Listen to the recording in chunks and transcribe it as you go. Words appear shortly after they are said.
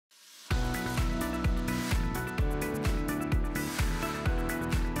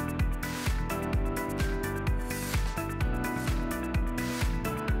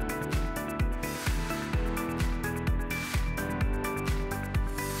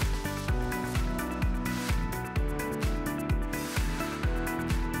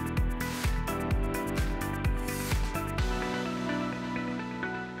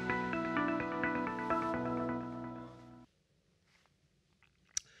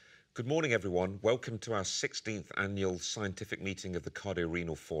Good morning, everyone. Welcome to our 16th annual scientific meeting of the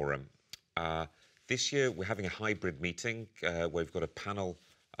Cardiorenal Forum. This year, we're having a hybrid meeting where we've got a panel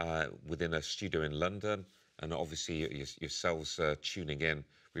within a studio in London, and obviously yourselves tuning in.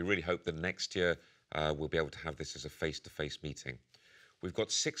 We really hope that next year we'll be able to have this as a face-to-face meeting. We've got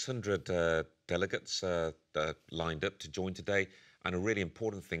 600 delegates lined up to join today, and a really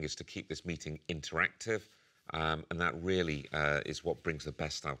important thing is to keep this meeting interactive. And that really is what brings the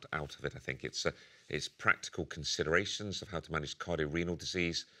best out of it. I think it's practical considerations of how to manage cardiorenal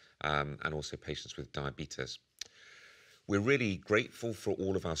disease and also patients with diabetes. We're really grateful for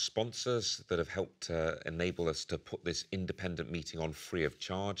all of our sponsors that have helped enable us to put this independent meeting on free of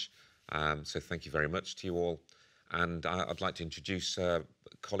charge. So thank you very much to you all. And I'd like to introduce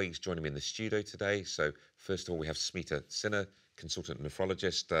colleagues joining me in the studio today. So first of all, we have Smita Sinha, consultant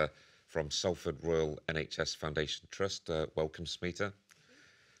nephrologist from Salford Royal NHS Foundation Trust. Welcome, Smita.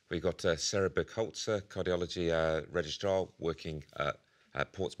 We've got Sarah Birkholzer, cardiology registrar, working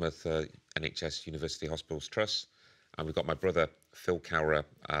at Portsmouth NHS University Hospitals Trust. And we've got my brother, Phil Cowra,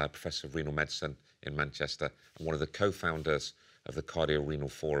 Professor of Renal Medicine in Manchester, and one of the co-founders of the Cardiorenal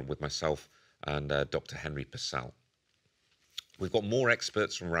Forum with myself and Dr. Henry Purcell. We've got more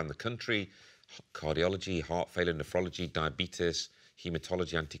experts from around the country: cardiology, heart failure, nephrology, diabetes,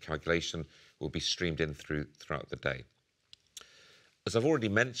 hematology, anticoagulation will be streamed in throughout the day. As I've already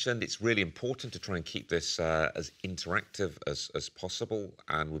mentioned, it's really important to try and keep this as interactive as possible,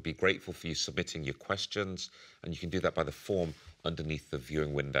 and we'd be grateful for you submitting your questions, and you can do that by the form underneath the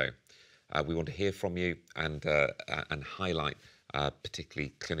viewing window. We want to hear from you and highlight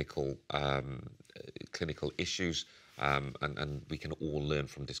particularly clinical issues, and we can all learn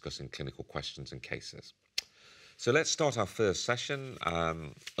from discussing clinical questions and cases. So let's start our first session,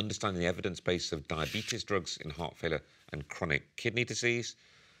 understanding the evidence base of diabetes drugs in heart failure and chronic kidney disease.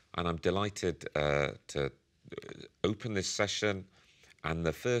 And I'm delighted to open this session. And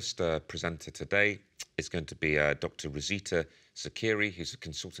the first presenter today is going to be Dr. Rosita Zakiri, who's a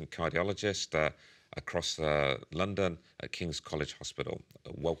consultant cardiologist across London at King's College Hospital.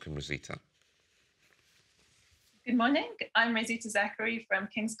 Welcome, Rosita. Good morning. I'm Rosita Zakiri from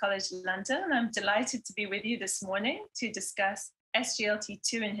King's College London, and I'm delighted to be with you this morning to discuss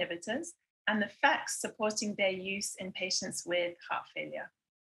SGLT2 inhibitors and the facts supporting their use in patients with heart failure.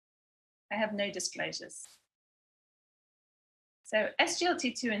 I have no disclosures. So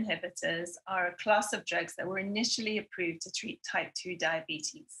SGLT2 inhibitors are a class of drugs that were initially approved to treat type 2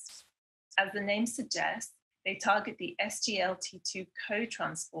 diabetes. As the name suggests, they target the SGLT2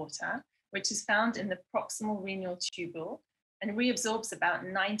 co-transporter, which is found in the proximal renal tubule and reabsorbs about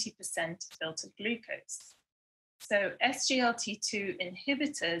 90% filtered glucose. So SGLT2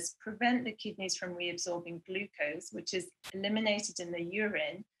 inhibitors prevent the kidneys from reabsorbing glucose, which is eliminated in the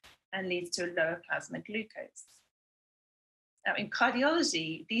urine and leads to a lower plasma glucose. Now, in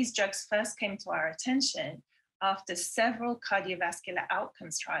cardiology, these drugs first came to our attention after several cardiovascular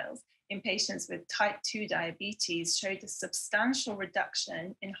outcomes trials in patients with type 2 diabetes showed a substantial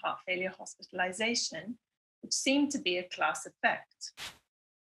reduction in heart failure hospitalization, which seemed to be a class effect.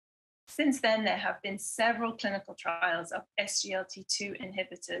 Since then, there have been several clinical trials of SGLT2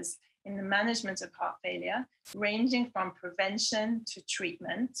 inhibitors in the management of heart failure, ranging from prevention to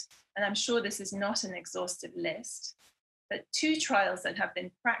treatment. And I'm sure this is not an exhaustive list, but two trials that have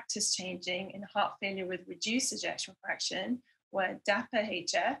been practice-changing in heart failure with reduced ejection fraction were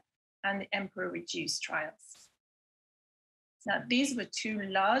DAPA-HF and the EMPEROR-Reduced trials. Now, these were two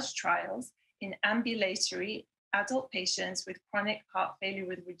large trials in ambulatory adult patients with chronic heart failure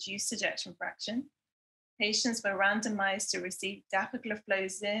with reduced ejection fraction. Patients were randomized to receive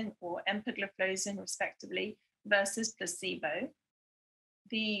dapagliflozin or empagliflozin, respectively, versus placebo.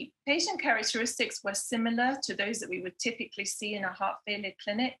 The patient characteristics were similar to those that we would typically see in a heart failure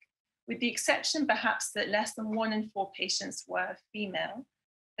clinic, with the exception perhaps that less than 1 in 4 patients were female.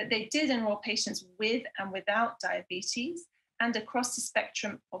 But they did enroll patients with and without diabetes and across the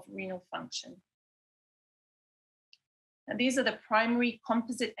spectrum of renal function. And these are the primary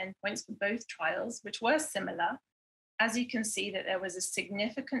composite endpoints for both trials, which were similar. As you can see, that there was a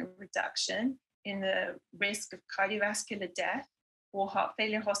significant reduction in the risk of cardiovascular death or heart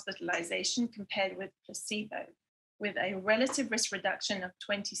failure hospitalization compared with placebo, with a relative risk reduction of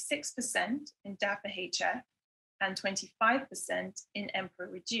 26% in DAPA-HF and 25% in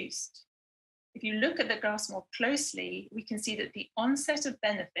EMPEROR-Reduced. If you look at the graphs more closely, we can see that the onset of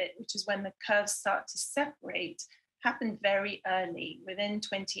benefit, which is when the curves start to separate, happened very early, within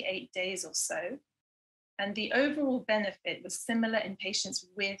 28 days or so. And the overall benefit was similar in patients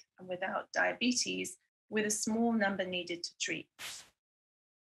with and without diabetes, with a small number needed to treat.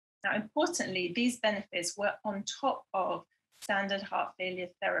 Now, importantly, these benefits were on top of standard heart failure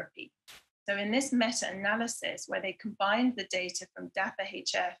therapy. So in this meta-analysis, where they combined the data from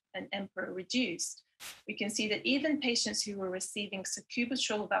DAPA-HF and EMPEROR-reduced, we can see that even patients who were receiving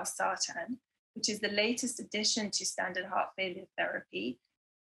sacubitril valsartan, which is the latest addition to standard heart failure therapy,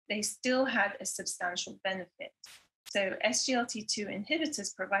 they still had a substantial benefit. So SGLT2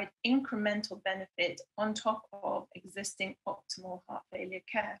 inhibitors provide incremental benefit on top of existing optimal heart failure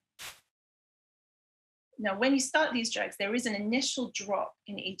care. Now, when you start these drugs, there is an initial drop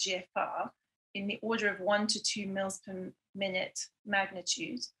in eGFR in the order of 1 to 2 mils per minute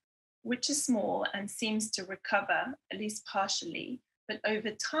magnitude, which is small and seems to recover, at least partially. But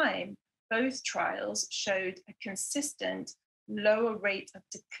over time, both trials showed a consistent lower rate of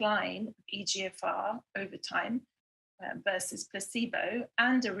decline of eGFR over time versus placebo,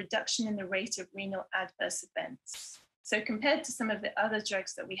 and a reduction in the rate of renal adverse events. So compared to some of the other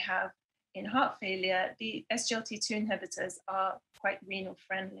drugs that we have in heart failure, the SGLT2 inhibitors are quite renal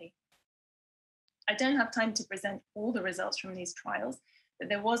friendly. I don't have time to present all the results from these trials, but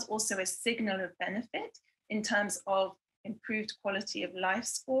there was also a signal of benefit in terms of improved quality of life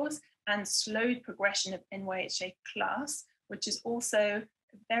scores and slowed progression of NYHA class, which is also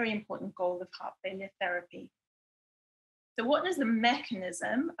a very important goal of heart failure therapy. So what is the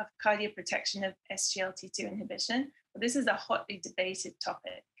mechanism of cardioprotection of SGLT2 inhibition? Well, this is a hotly debated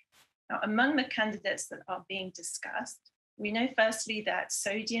topic. Now, among the candidates that are being discussed, we know firstly that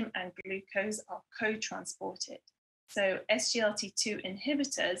sodium and glucose are co-transported. So SGLT2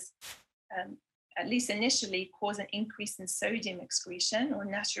 inhibitors, at least initially, cause an increase in sodium excretion or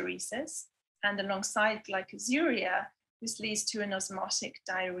natriuresis, and alongside glycosuria, this leads to an osmotic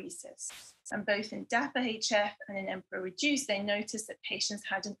diuresis. And both in DAPA-HF and in EMPEROR-reduced, they noticed that patients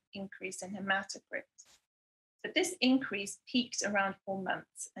had an increase in hematocrit. But this increase peaked around 4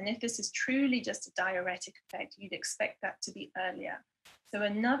 months. And if this is truly just a diuretic effect, you'd expect that to be earlier. So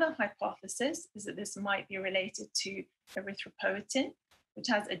another hypothesis is that this might be related to erythropoietin, which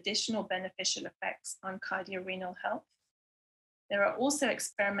has additional beneficial effects on cardiorenal health. There are also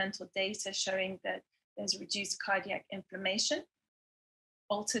experimental data showing that there's reduced cardiac inflammation,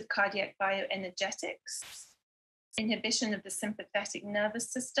 altered cardiac bioenergetics, inhibition of the sympathetic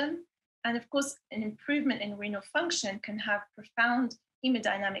nervous system, and of course, an improvement in renal function can have profound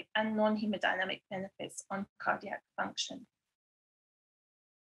hemodynamic and non-hemodynamic benefits on cardiac function.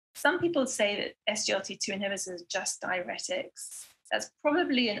 Some people say that SGLT2 inhibitors are just diuretics. That's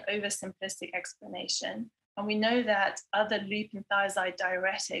probably an oversimplistic explanation. And we know that other loop and thiazide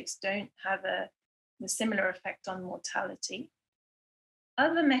diuretics don't have a similar effect on mortality.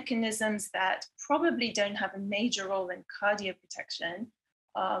 Other mechanisms that probably don't have a major role in cardioprotection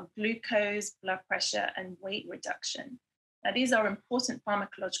are glucose, blood pressure, and weight reduction. Now, these are important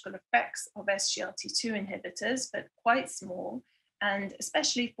pharmacological effects of SGLT2 inhibitors, but quite small. And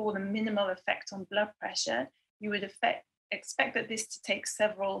especially for the minimal effect on blood pressure, you would expect that this to take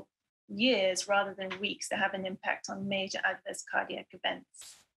several years rather than weeks to have an impact on major adverse cardiac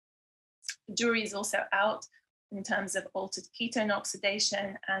events. The jury is also out in terms of altered ketone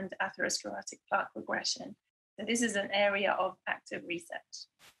oxidation and atherosclerotic plaque regression. So this is an area of active research.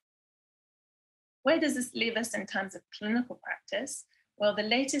 Where does this leave us in terms of clinical practice? Well, the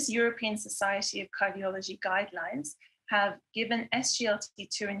latest European Society of Cardiology guidelines have given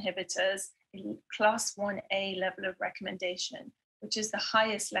SGLT2 inhibitors a class 1A level of recommendation, which is the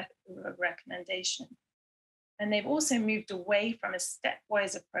highest level of recommendation. And they've also moved away from a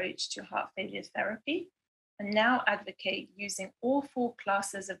stepwise approach to heart failure therapy and now advocate using all 4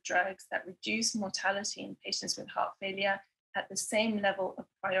 classes of drugs that reduce mortality in patients with heart failure at the same level of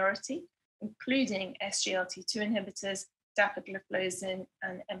priority, including SGLT2 inhibitors, dapagliflozin,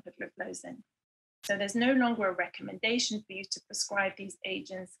 and empagliflozin. So there's no longer a recommendation for you to prescribe these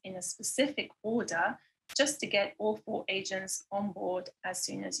agents in a specific order, just to get all 4 agents on board as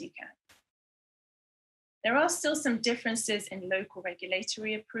soon as you can. There are still some differences in local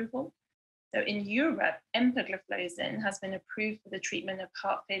regulatory approval. So in Europe, empagliflozin has been approved for the treatment of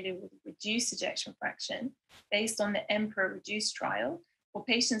heart failure with reduced ejection fraction based on the EMPEROR-reduced trial for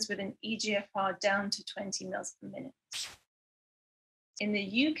patients with an eGFR down to 20 mils per minute. In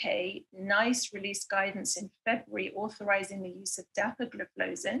the UK, NICE released guidance in February authorizing the use of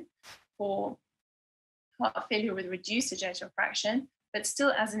dapagliflozin for heart failure with reduced ejection fraction, but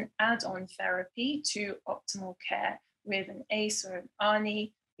still as an add-on therapy to optimal care with an ACE or an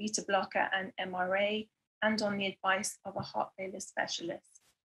ARNI, beta blocker, and MRA, and on the advice of a heart failure specialist.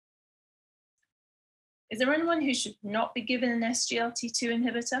 Is there anyone who should not be given an SGLT2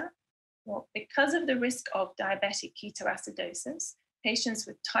 inhibitor? Well, because of the risk of diabetic ketoacidosis, Patients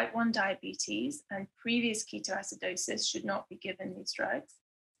with type 1 diabetes and previous ketoacidosis should not be given these drugs.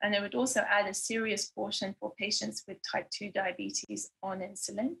 And it would also add a serious caution for patients with type 2 diabetes on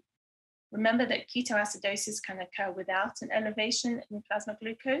insulin. Remember that ketoacidosis can occur without an elevation in plasma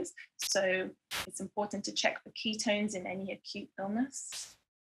glucose, so it's important to check for ketones in any acute illness.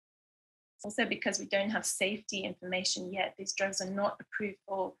 Also, because we don't have safety information yet, these drugs are not approved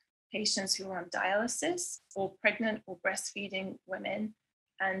for patients who are on dialysis or pregnant or breastfeeding women,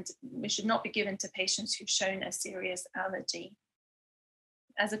 and we should not be given to patients who've shown a serious allergy.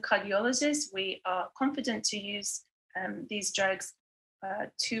 As a cardiologist, we are confident to use these drugs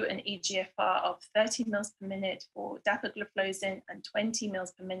to an eGFR of 30 mils per minute for dapagliflozin and 20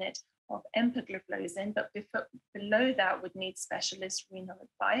 mils per minute of empagliflozin, but below that would need specialist renal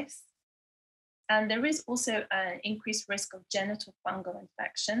advice. And there is also an increased risk of genital fungal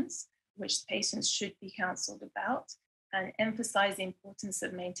infections, which patients should be counseled about, and emphasize the importance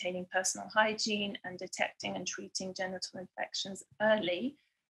of maintaining personal hygiene and detecting and treating genital infections early,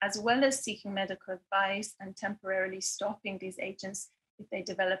 as well as seeking medical advice and temporarily stopping these agents if they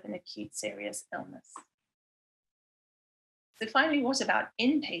develop an acute serious illness. So finally, what about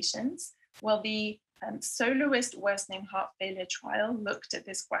inpatients? Well, the soloist worsening heart failure trial looked at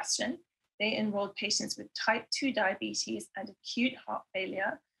this question. They enrolled patients with type 2 diabetes and acute heart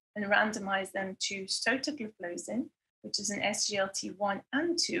failure and randomized them to sotagliflozin, which is an SGLT1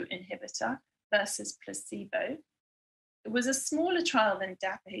 and 2 inhibitor, versus placebo. It was a smaller trial than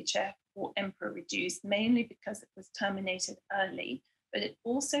DAPA-HF or EMPEROR-reduced, mainly because it was terminated early, but it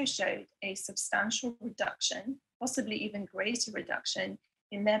also showed a substantial reduction, possibly even greater reduction,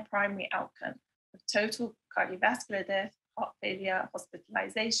 in their primary outcome of total cardiovascular death, heart failure,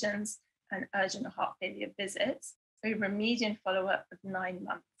 hospitalizations, and urgent heart failure visits over a median follow-up of 9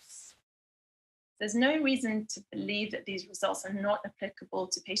 months. There's no reason to believe that these results are not applicable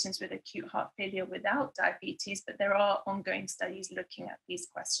to patients with acute heart failure without diabetes, but there are ongoing studies looking at these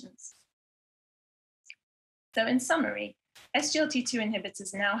questions. So in summary, SGLT2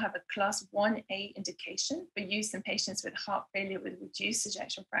 inhibitors now have a class 1A indication for use in patients with heart failure with reduced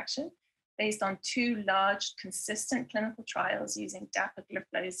ejection fraction, based on 2 large, consistent clinical trials using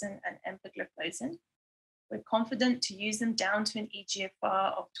dapagliflozin and empagliflozin. We're confident to use them down to an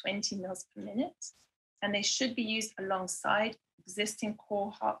eGFR of 20 mils per minute, and they should be used alongside existing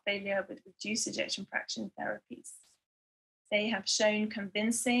core heart failure with reduced ejection fraction therapies. They have shown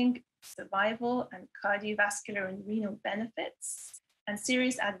convincing survival and cardiovascular and renal benefits, and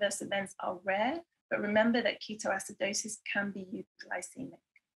serious adverse events are rare, but remember that ketoacidosis can be euglycemic.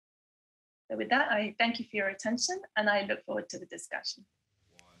 So with that, I thank you for your attention, and I look forward to the discussion.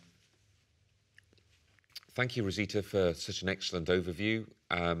 Thank you, Rosita, for such an excellent overview.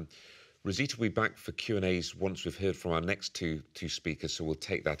 Rosita will be back for Q&As once we've heard from our next two speakers, so we'll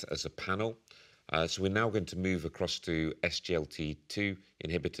take that as a panel. So we're now going to move across to SGLT2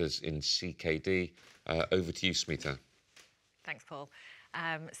 inhibitors in CKD. Over to you, Smita. Thanks, Paul.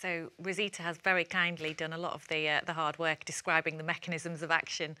 So Rosita has very kindly done a lot of the hard work describing the mechanisms of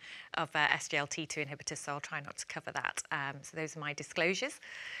action of SGLT2 inhibitors, so I'll try not to cover that. So those are my disclosures.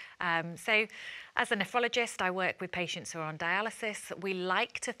 So as a nephrologist, I work with patients who are on dialysis. We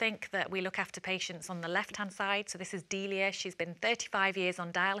like to think that we look after patients on the left-hand side. So this is Delia. She's been 35 years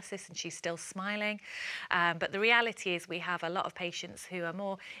on dialysis and she's still smiling. But the reality is we have a lot of patients who are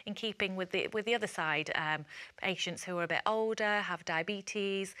more in keeping with the other side. Patients who are a bit older, have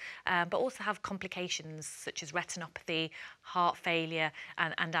diabetes, but also have complications such as retinopathy, heart failure,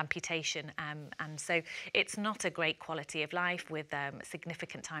 and amputation. And so it's not a great quality of life with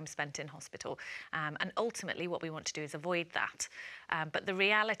significant time spent in hospital. And ultimately what we want to do is avoid that. But the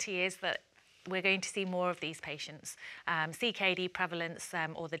reality is that we're going to see more of these patients. CKD prevalence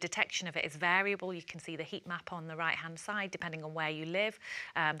or the detection of it is variable. You can see the heat map on the right-hand side, depending on where you live.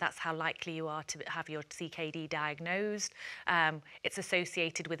 That's how likely you are to have your CKD diagnosed. It's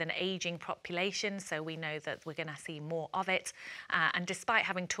associated with an aging population, so we know that we're going to see more of it. And despite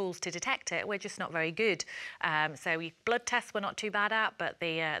having tools to detect it, we're just not very good. So blood tests we're not too bad at, but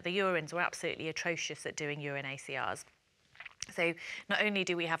the urines were absolutely atrocious at doing urine ACRs. So not only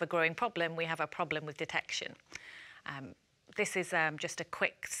do we have a growing problem, we have a problem with detection. This is just a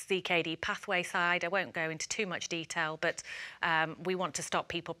quick CKD pathway slide. I won't go into too much detail, but we want to stop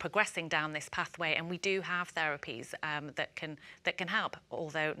people progressing down this pathway, and we do have therapies that can help,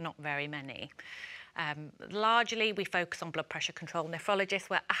 although not very many. Largely, we focus on blood pressure control. Nephrologists,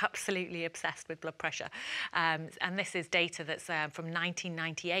 we're absolutely obsessed with blood pressure. And this is data that's from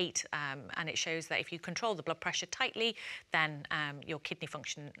 1998, and it shows that if you control the blood pressure tightly, then your kidney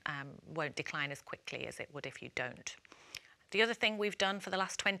function won't decline as quickly as it would if you don't. The other thing we've done for the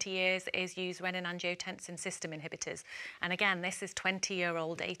last 20 years is use renin-angiotensin system inhibitors. And again, this is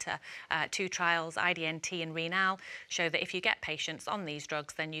 20-year-old data. 2 trials, IDNT and RENAL, show that if you get patients on these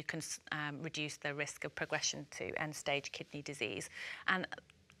drugs, then you can reduce the risk of progression to end-stage kidney disease. And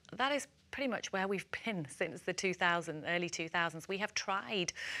that is pretty much where we've been since the early 2000s. We have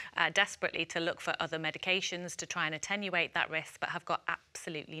tried desperately to look for other medications to try and attenuate that risk, but have got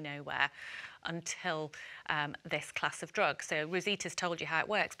absolutely nowhere until this class of drugs. So Rosita's told you how it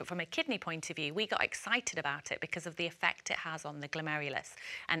works, but from a kidney point of view, we got excited about it because of the effect it has on the glomerulus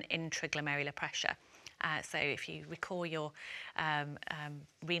and intraglomerular pressure. So if you recall your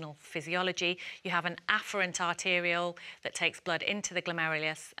renal physiology, you have an afferent arteriole that takes blood into the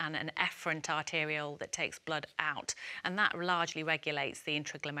glomerulus and an efferent arteriole that takes blood out. And that largely regulates the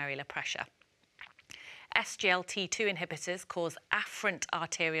intraglomerular pressure. SGLT2 inhibitors cause afferent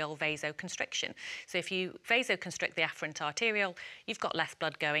arteriole vasoconstriction. So if you vasoconstrict the afferent arteriole, you've got less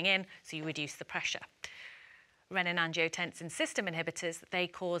blood going in, so you reduce the pressure. Renin-angiotensin system inhibitors, they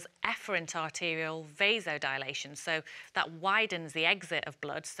cause efferent arteriole vasodilation. So that widens the exit of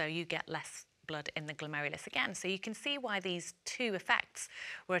blood, so you get less blood in the glomerulus again. So you can see why these 2 effects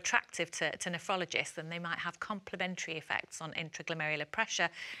were attractive to nephrologists, and they might have complementary effects on intraglomerular pressure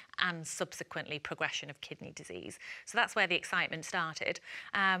and subsequently progression of kidney disease. So that's where the excitement started.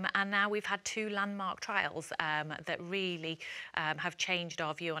 And now we've had 2 landmark trials that really have changed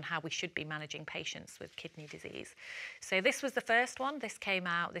our view on how we should be managing patients with kidney disease. So this was the first one. This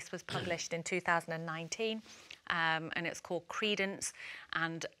was published in 2019. And it's called Credence,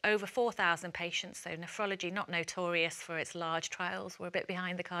 and over 4,000 patients. So nephrology, not notorious for its large trials. We're a bit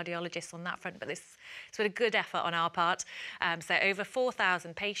behind the cardiologists on that front, but this is a good effort on our part. So over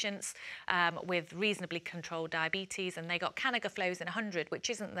 4,000 patients with reasonably controlled diabetes, and they got canagliflozin 100, which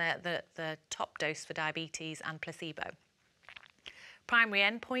isn't the top dose for diabetes, and placebo. Primary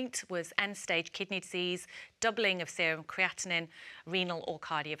endpoint was end-stage kidney disease, doubling of serum creatinine, renal or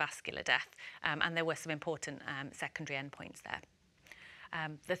cardiovascular death, and there were some important secondary endpoints there.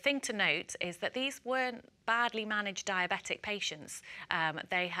 The thing to note is that these weren't badly managed diabetic patients.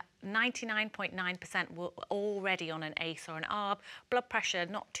 99.9% were already on an ACE or an ARB. Blood pressure,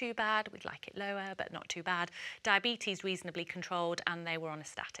 not too bad. We'd like it lower, but not too bad. Diabetes, reasonably controlled, and they were on a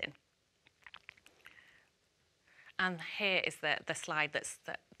statin. And here is the slide that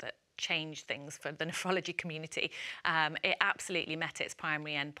changed things for the nephrology community. It absolutely met its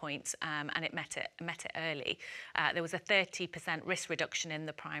primary endpoint, and it met it early. There was a 30% risk reduction in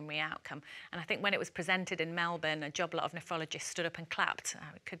the primary outcome. And I think when it was presented in Melbourne, a job lot of nephrologists stood up and clapped.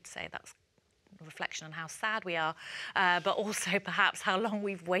 I could say that's a reflection on how sad we are, but also perhaps how long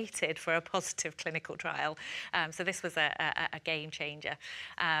we've waited for a positive clinical trial. So this was a game changer,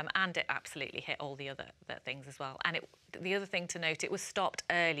 and it absolutely hit all the other things as well. And the other thing to note, it was stopped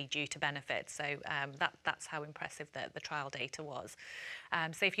early due to benefit. So that's how impressive the trial data was.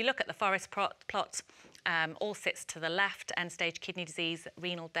 So if you look at the forest plot, all sits to the left: end-stage kidney disease,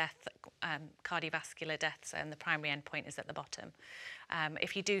 renal death, cardiovascular deaths, and the primary endpoint is at the bottom.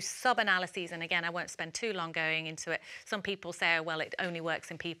 If you do sub-analyses, and again, I won't spend too long going into it, some people say, oh, well, it only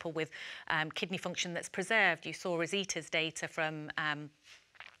works in people with kidney function that's preserved. You saw Rosita's data from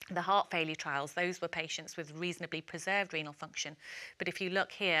the heart failure trials. Those were patients with reasonably preserved renal function. But if you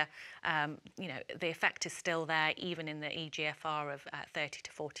look here, you know, the effect is still there, even in the EGFR of 30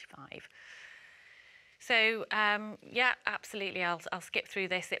 to 45. So, yeah, absolutely, I'll skip through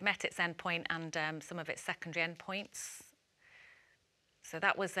this. It met its endpoint and some of its secondary endpoints. So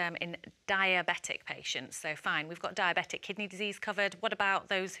that was in diabetic patients. So fine, we've got diabetic kidney disease covered. What about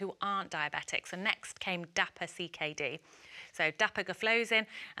those who aren't diabetic? So next came DAPA-CKD. So dapagliflozin,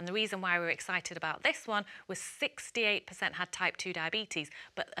 and the reason why we were excited about this one was 68% had type 2 diabetes,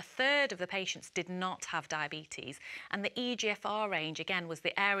 but a third of the patients did not have diabetes. And the EGFR range, again, was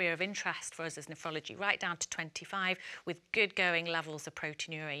the area of interest for us as nephrology, right down to 25, with good going levels of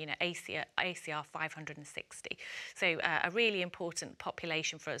proteinuria, you know, ACR 560. So a really important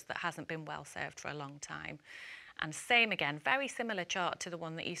population for us that hasn't been well served for a long time. And same again, very similar chart to the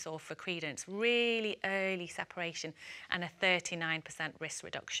one that you saw for Credence, really early separation and a 39% risk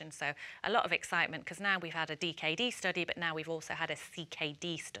reduction. So a lot of excitement because now we've had a DKD study, but now we've also had a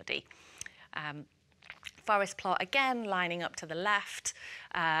CKD study. Forest plot, again, lining up to the left.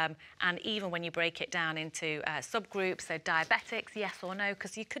 And even when you break it down into subgroups, so diabetics, yes or no,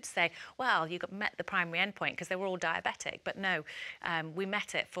 because you could say, well, you met the primary endpoint because they were all diabetic. But no, we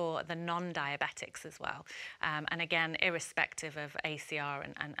met it for the non-diabetics as well. And again, irrespective of ACR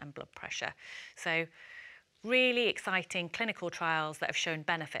and blood pressure. So really exciting clinical trials that have shown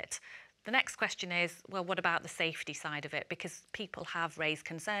benefit. The next question is, well, what about the safety side of it? Because people have raised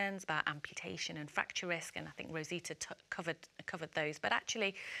concerns about amputation and fracture risk, and I think Rosita covered those. But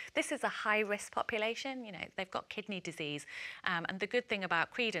actually, this is a high-risk population. You know, they've got kidney disease. And the good thing about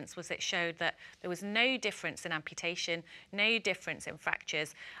Credence was it showed that there was no difference in amputation, no difference in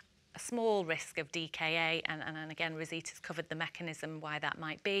fractures, a small risk of DKA, and again, Rosita's covered the mechanism why that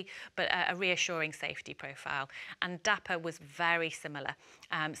might be, but a reassuring safety profile. And DAPA was very similar.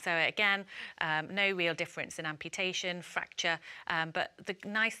 So again, no real difference in amputation, fracture, but the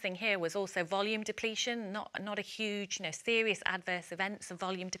nice thing here was also volume depletion, not a huge, serious adverse events of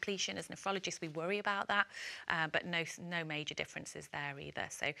volume depletion. As nephrologists, we worry about that, but no major differences there either.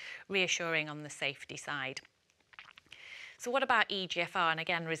 So reassuring on the safety side. So what about EGFR? And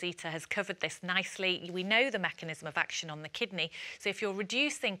again, Rosita has covered this nicely. We know the mechanism of action on the kidney. So if you're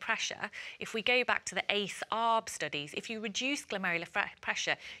reducing pressure, if we go back to the ACE-ARB studies, if you reduce glomerular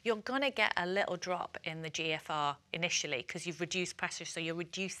pressure, you're going to get a little drop in the GFR initially because you've reduced pressure, so you're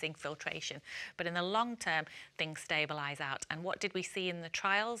reducing filtration. But in the long term, things stabilise out. And what did we see in the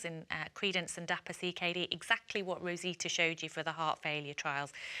trials in Credence and DAPA-CKD? Exactly what Rosita showed you for the heart failure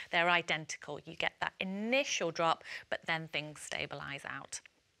trials. They're identical. You get that initial drop, but then things stabilise out.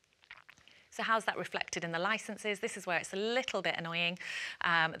 So how's that reflected in the licenses? This is where it's a little bit annoying.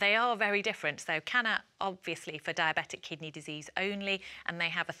 They are very different. So CANA, obviously, for diabetic kidney disease only, and they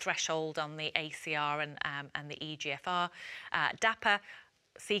have a threshold on the ACR and the EGFR. DAPA,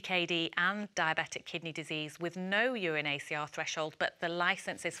 CKD and diabetic kidney disease with no urine ACR threshold, but the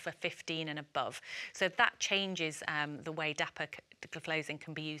license is for 15 and above. So that changes the way DAPA gliflozin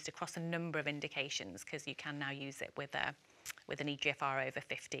can be used across a number of indications, because you can now use it with an EGFR over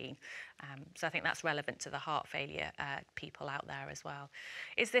 15. So I think that's relevant to the heart failure people out there as well.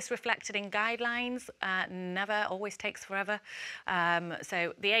 Is this reflected in guidelines? Never, always takes forever.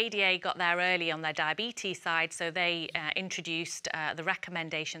 So the ADA got there early on their diabetes side, so they introduced the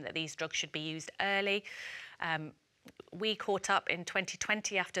recommendation that these drugs should be used early. We caught up in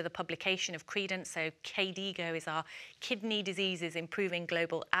 2020 after the publication of Credence. So KDIGO is our Kidney Diseases Improving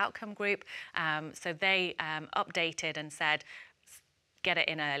Global Outcome Group. So they updated and said, get it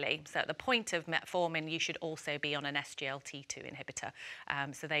in early. So at the point of metformin, you should also be on an SGLT2 inhibitor.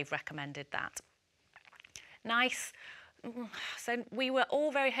 So they've recommended that. NICE. So we were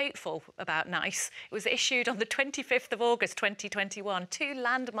all very hopeful about NICE. It was issued on the 25th of August 2021, 2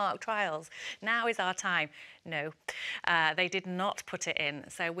 landmark trials. Now is our time. No, they did not put it in.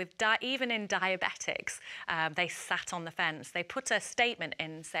 So with even in diabetics, they sat on the fence. They put a statement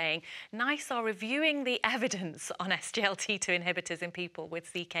in saying, NICE are reviewing the evidence on SGLT2 inhibitors in people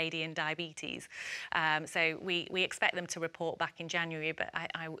with CKD and diabetes. So we expect them to report back in January, but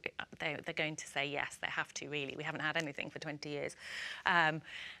they're going to say yes, they have to really. We haven't had anything for 20 years. For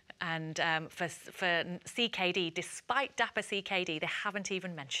CKD, despite DAPA-CKD, they haven't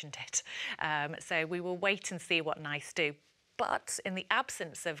even mentioned it. So we will wait and see what NICE do. But in the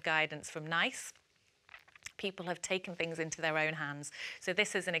absence of guidance from NICE, people have taken things into their own hands. So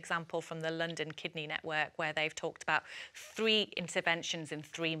this is an example from the London Kidney Network, where they've talked about 3 interventions in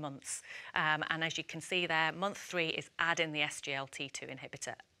 3 months. And as you can see there, month 3 is add in the SGLT2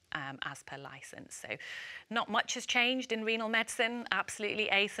 inhibitor. As per license. So not much has changed in renal medicine, absolutely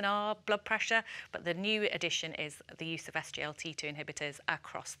ACE and R, blood pressure, but the new addition is the use of SGLT2 inhibitors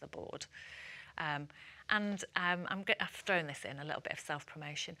across the board. I've thrown this in, a little bit of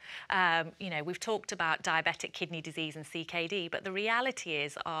self-promotion. We've talked about diabetic kidney disease and CKD, but the reality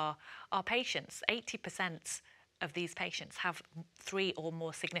is our patients, 80% of these patients have 3 or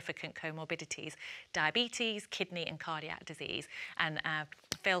more significant comorbidities: diabetes, kidney and cardiac disease. And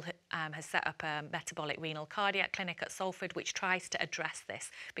Phil has set up a metabolic renal cardiac clinic at Salford, which tries to address this,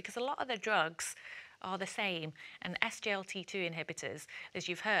 because a lot of the drugs are the same. And SGLT2 inhibitors, as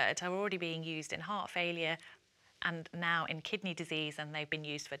you've heard, are already being used in heart failure and now in kidney disease, and they've been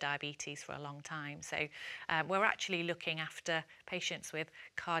used for diabetes for a long time. So we're actually looking after patients with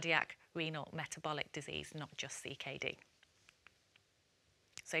cardiac, renal, metabolic disease, not just CKD.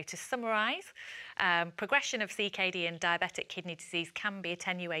 So to summarise, progression of CKD and diabetic kidney disease can be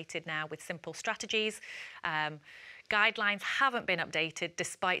attenuated now with simple strategies. Guidelines haven't been updated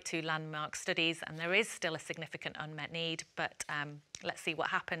despite 2 landmark studies, and there is still a significant unmet need, but let's see what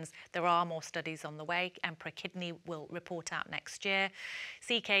happens. There are more studies on the way. Emperor Kidney will report out next year.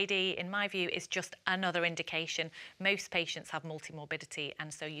 CKD, in my view, is just another indication. Most patients have multimorbidity,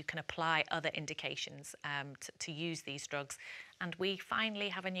 and so you can apply other indications to use these drugs. And we finally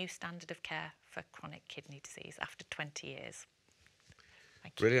have a new standard of care for chronic kidney disease after 20 years.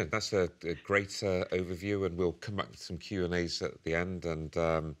 Brilliant. That's a great overview, and we'll come back to some Q&As at the end. And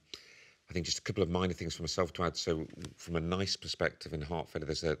I think just a couple of minor things for myself to add. So from a NICE perspective in heart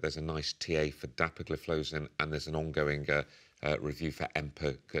failure, there's a NICE TA for dapagliflozin, and there's an ongoing review for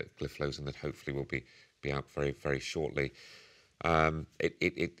empagliflozin that hopefully will be out very, very shortly.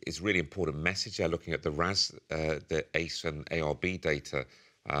 It is really important message there looking at the RAS, the ACE and ARB data,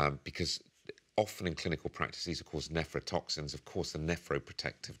 because often in clinical practice these are called nephrotoxins, of course, the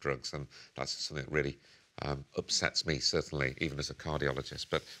nephroprotective drugs, and that's something that really upsets me, certainly, even as a cardiologist.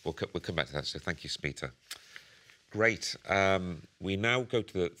 But we'll come back to that. So thank you, Smita. Great. We now go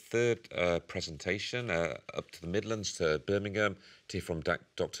to the third presentation, up to the Midlands, to Birmingham, to hear from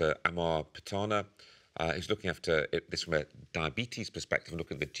Dr. Amar Patana, who's looking after this from a diabetes perspective and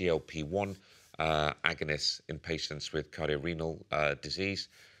looking at the GLP-1 agonists in patients with cardiorenal disease.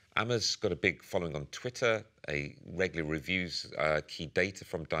 Amar's got a big following on Twitter. He regularly reviews key data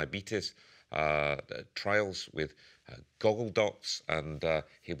from diabetes trials with Goggle Docs, and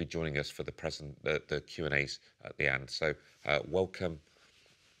he'll be joining us for the Q&As at the end. So welcome.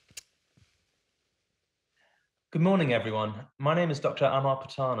 Good morning, everyone. My name is Dr. Amar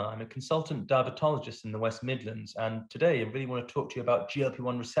Patana. I'm a consultant diabetologist in the West Midlands, and today I really want to talk to you about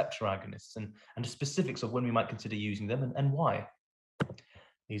GLP-1 receptor agonists and the specifics of when we might consider using them and why.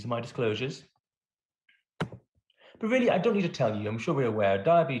 These are my disclosures. But really, I don't need to tell you, I'm sure we're aware,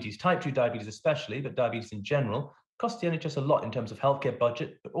 diabetes, type 2 diabetes especially, but diabetes in general, costs the NHS a lot in terms of healthcare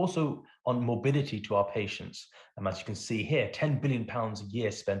budget, but also on morbidity to our patients. And as you can see here, £10 billion a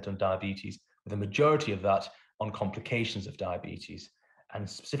year spent on diabetes, with a majority of that on complications of diabetes, and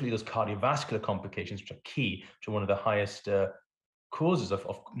specifically those cardiovascular complications, which are key, which are one of the highest causes of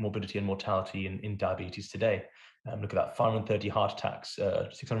morbidity and mortality in diabetes today. Look at that, 530 heart attacks,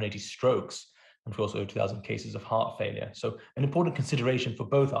 680 strokes, and also over 2,000 cases of heart failure. So an important consideration for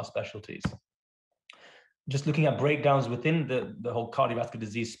both our specialties. Just looking at breakdowns within the whole cardiovascular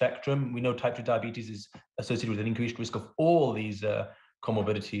disease spectrum, we know type 2 diabetes is associated with an increased risk of all these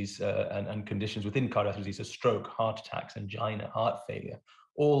comorbidities and conditions within cardiovascular disease, so stroke, heart attacks, angina, heart failure,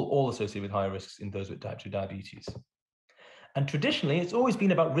 all associated with higher risks in those with type 2 diabetes. And traditionally, it's always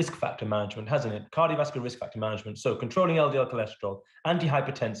been about risk factor management, hasn't it? Cardiovascular risk factor management. So controlling LDL cholesterol,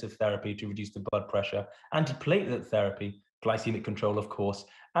 antihypertensive therapy to reduce the blood pressure, antiplatelet therapy, glycemic control, of course,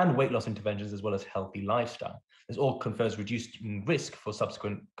 and weight loss interventions, as well as healthy lifestyle. This all confers reduced risk for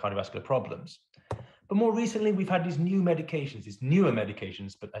subsequent cardiovascular problems. But more recently, we've had these new medications, these newer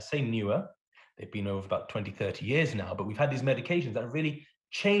medications, but I say newer, they've been over about 20, 30 years now, but we've had these medications that really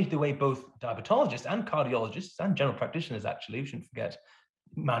changed the way both diabetologists and cardiologists and general practitioners, actually, we shouldn't forget,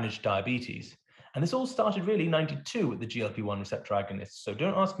 manage diabetes. And this all started really in 92 with the GLP-1 receptor agonists. So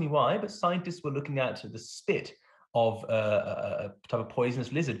don't ask me why, but scientists were looking at the spit of a type of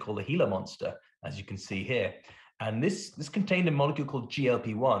poisonous lizard called the Gila monster, as you can see here. And this contained a molecule called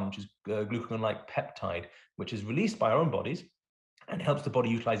GLP-1, which is glucagon-like peptide, which is released by our own bodies and helps the body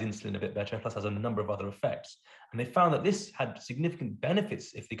utilize insulin a bit better, plus has a number of other effects. And they found that this had significant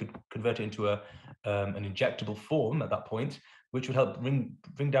benefits if they could convert it into an injectable form at that point, which would help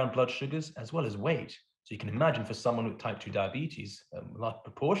bring down blood sugars as well as weight. So you can imagine for someone with type 2 diabetes, a large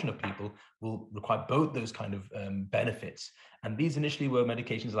proportion of people will require both those kind of benefits. And these initially were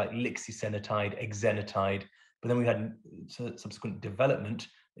medications like lixisenatide, exenatide, but then we had subsequent development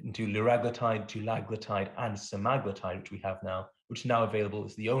into liraglutide, dulaglutide, and semaglutide, which we have now, which is now available.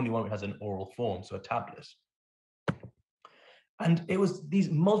 It's the only one that has an oral form, so a tablet. And it was these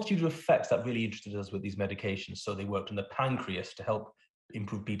multitude of effects that really interested us with these medications. So they worked on the pancreas to help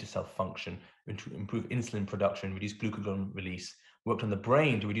improve beta cell function, improve insulin production, reduce glucagon release, worked on the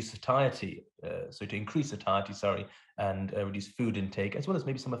brain to reduce satiety, so to increase satiety, and reduce food intake, as well as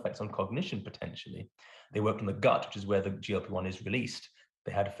maybe some effects on cognition potentially. They worked on the gut, which is where the GLP-1 is released.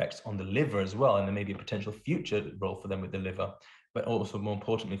 They had effects on the liver as well, and there may be a potential future role for them with the liver. But also, more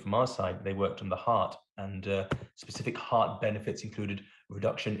importantly, from our side, they worked on the heart, and specific heart benefits included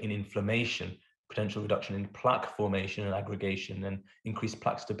reduction in inflammation, potential reduction in plaque formation and aggregation, and increased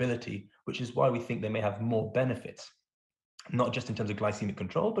plaque stability, which is why we think they may have more benefits, not just in terms of glycemic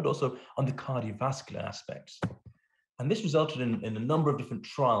control, but also on the cardiovascular aspects. And this resulted in a number of different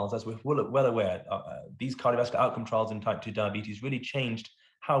trials. As we're well aware, these cardiovascular outcome trials in type 2 diabetes really changed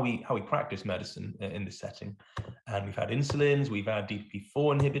how we practice medicine in this setting. And we've had insulins, we've had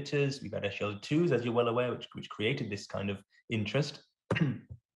DPP-4 inhibitors, we've had SGLT2s, as you're well aware, which created this kind of interest.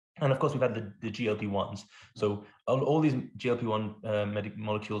 And of course, we've had the GLP-1s. So all these GLP-1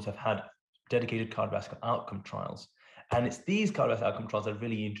 molecules have had dedicated cardiovascular outcome trials. And it's these cardiovascular outcome trials that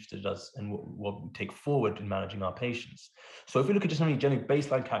really interested us and what we take forward in managing our patients. So if we look at just some general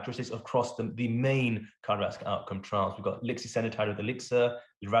baseline characteristics across the main cardiovascular outcome trials, we've got lixisenatide with Elixir,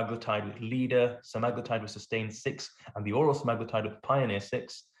 liraglutide with LEADER, semaglutide with SUSTAIN-6, and the oral semaglutide with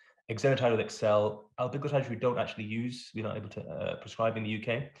PIONEER-6, exenatide with Excel, albiglutide, which we don't actually use, we're not able to prescribe in the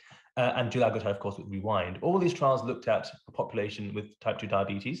UK, and dulaglutide, of course, with Rewind. All these trials looked at a population with type 2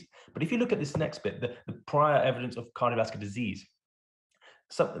 diabetes. But if you look at this next bit, the prior evidence of cardiovascular disease,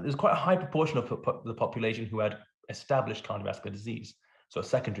 so there's quite a high proportion of the population who had established cardiovascular disease, so a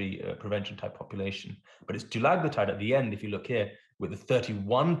secondary prevention type population. But it's dulaglutide at the end, if you look here, with the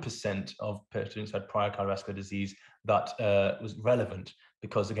 31% of patients who had prior cardiovascular disease that was relevant,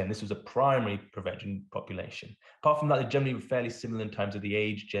 because again, this was a primary prevention population. Apart from that, they're generally fairly similar in terms of the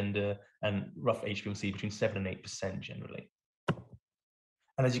age, gender, and rough HbA1c between 7 and 8% generally.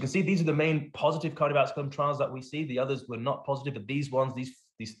 And as you can see, these are the main positive cardiovascular trials that we see. The others were not positive, but these ones, these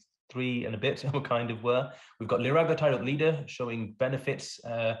 3 and a bit kind of were. We've got liraglutide at LEADER showing benefits,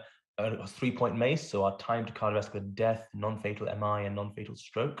 a 3-point MACE, so our time to cardiovascular death, non-fatal MI, and non-fatal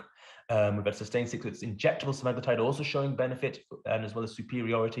stroke. We've got SUSTAIN-6, it's injectable semaglutide also showing benefit, and as well as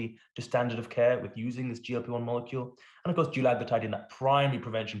superiority to standard of care with using this GLP-1 molecule. And of course, dulaglutide in that primary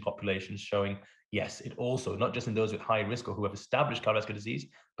prevention population showing, yes, it also, not just in those with high risk or who have established cardiovascular disease,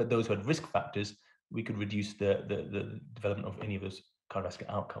 but those who had risk factors, we could reduce the development of any of those cardiovascular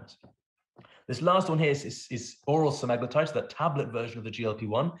outcomes. This last one here is oral semaglutide, so that tablet version of the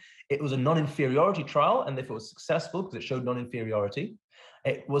GLP-1. It was a non-inferiority trial, and therefore it was successful because it showed non-inferiority.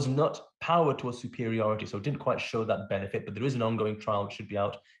 It was not powered towards superiority, so it didn't quite show that benefit, but there is an ongoing trial which should be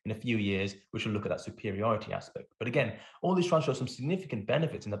out in a few years, which will look at that superiority aspect. But again, all these trials show some significant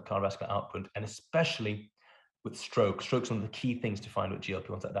benefits in the cardiovascular output, and especially with stroke. Stroke's one of the key things to find what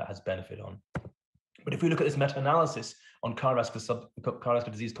GLP-1s that has benefit on. But if we look at this meta-analysis on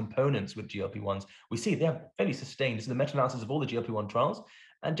cardiovascular disease components with GLP-1s, we see they have fairly sustained. This is the meta-analysis of all the GLP-1 trials.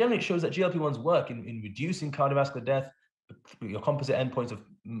 And generally it shows that GLP-1s work in reducing cardiovascular death, your composite endpoints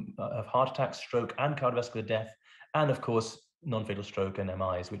of heart attack, stroke, and cardiovascular death, and of course, non-fatal stroke and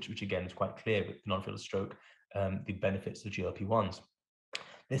MIs, which again is quite clear with non-fatal stroke, the benefits of GLP-1s.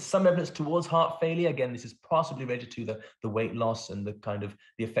 There's some evidence towards heart failure. Again, this is possibly related to the weight loss and the kind of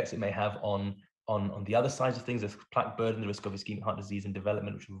the effects it may have on the other sides of things. There's plaque burden, the risk of ischemic heart disease and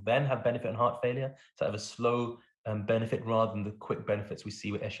development, which will then have benefit on heart failure. So have a slow benefit rather than the quick benefits we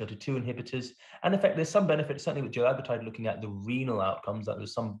see with SGLT2 inhibitors. And in fact, there's some benefit, certainly with dulaglutide, looking at the renal outcomes, that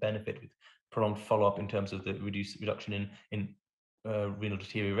there's some benefit with prolonged follow-up in terms of the reduction in renal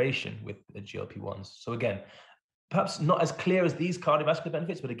deterioration with the GLP-1s. So again, perhaps not as clear as these cardiovascular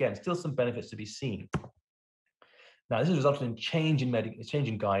benefits, but again, still some benefits to be seen. Now, this has resulted in change in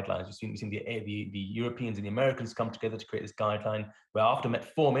guidelines. We've seen the Europeans and the Americans come together to create this guideline where after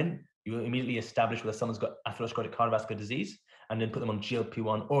metformin, you immediately establish whether someone's got atherosclerotic cardiovascular disease and then put them on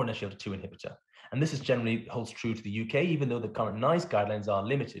GLP-1 or an SGLT2 inhibitor. And this is generally holds true to the UK, even though the current NICE guidelines are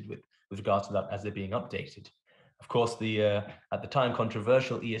limited with regards to that as they're being updated. Of course, the at the time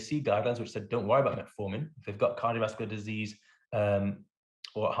controversial ESC guidelines, which said don't worry about metformin. If they've got cardiovascular disease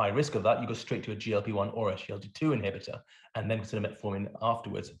or high risk of that, you go straight to a GLP-1 or a SGLT2 inhibitor and then consider metformin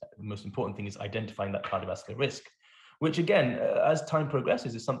afterwards. The most important thing is identifying that cardiovascular risk, which again, as time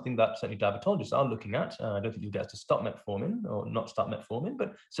progresses, is something that certainly diabetologists are looking at. I don't think you'll get us to stop metformin or not start metformin,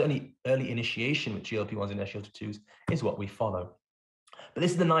 but certainly early initiation with GLP-1s and SGLT2s is what we follow. But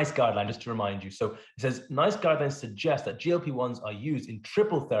this is the NICE guideline, just to remind you. So it says NICE guidelines suggest that GLP-1s are used in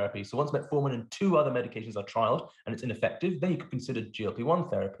triple therapy. So once metformin and 2 other medications are trialed and it's ineffective, then you could consider GLP-1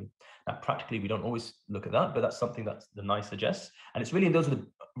 therapy. Now, practically, we don't always look at that, but that's something that the NICE suggests. And it's really in those with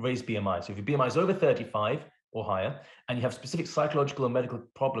raised BMI. So if your BMI is over 35 or higher, and you have specific psychological or medical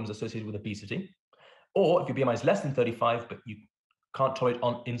problems associated with obesity, or if your BMI is less than 35, but you can't tolerate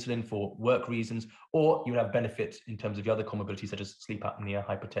on insulin for work reasons, or you would have benefits in terms of the other comorbidities such as sleep apnea,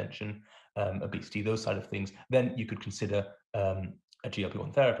 hypertension, obesity, those side of things, then you could consider a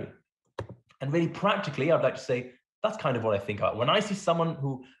GLP-1 therapy. And really practically, I'd like to say that's kind of what I think about. When I see someone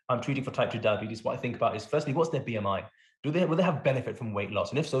who I'm treating for type 2 diabetes, what I think about is firstly, what's their BMI? Will they have benefit from weight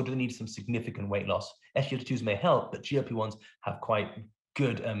loss? And if so, do they need some significant weight loss? SGLT2s may help, but GLP-1s have quite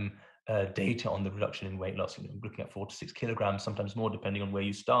good data on the reduction in weight loss, looking at 4 to 6 kilograms, sometimes more, depending on where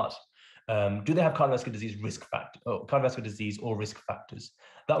you start. Do they have cardiovascular disease cardiovascular disease or risk factors?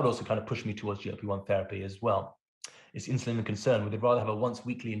 That would also kind of push me towards GLP-1 therapy as well. Is insulin a concern? Would they rather have a once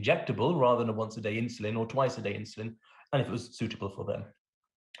weekly injectable rather than a once a day insulin or twice a day insulin? And if it was suitable for them.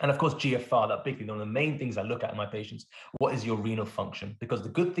 And of course, GFR, that big thing, one of the main things I look at in my patients, what is your renal function? Because the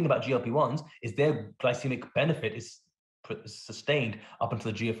good thing about GLP-1s is their glycemic benefit is sustained up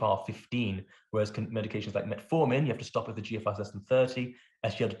until the GFR 15, whereas medications like metformin, you have to stop if the GFR is less than 30.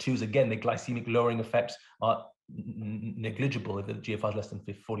 SGLT2s, again, the glycemic lowering effects are negligible if the GFR is less than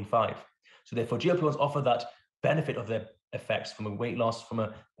 45. So therefore, GLP-1s offer that benefit of their effects from a weight loss, from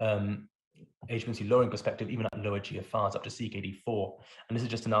a HbA1c lowering perspective, even at lower GFRs, up to CKD4. And this is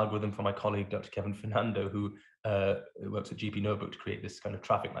just an algorithm from my colleague, Dr. Kevin Fernando, who works at GP Notebook to create this kind of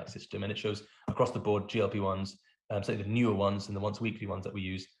traffic light system. And it shows across the board GLP-1s, certainly the newer ones and the once weekly ones that we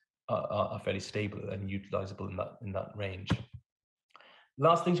use are fairly stable and utilizable in that range.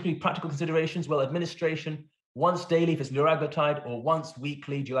 Last things, practical considerations. Well, administration, once daily if it's liraglutide, or once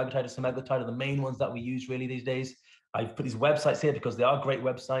weekly, dulaglutide or semaglutide are the main ones that we use really these days. I've put these websites here because they are great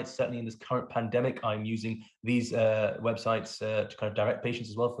websites. Certainly in this current pandemic, I'm using these websites to kind of direct patients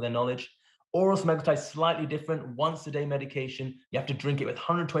as well for their knowledge. Oral semaglutide is slightly different. Once a day medication. You have to drink it with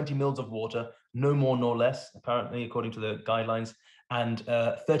 120 mils of water, no more nor less, apparently, according to the guidelines, and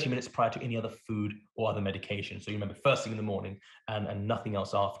 30 minutes prior to any other food or other medication. So you remember first thing in the morning and nothing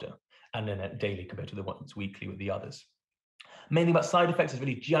else after, and then daily compared to the once weekly with the others. Main thing about side effects is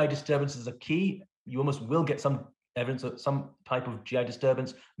really GI disturbances are key. You almost will get some evidence of some type of GI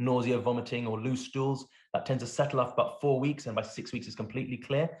disturbance, nausea, vomiting, or loose stools. That tends to settle off about 4 weeks, and by 6 weeks is completely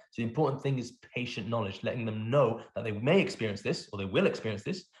clear. So the important thing is patient knowledge, letting them know that they may experience this, or they will experience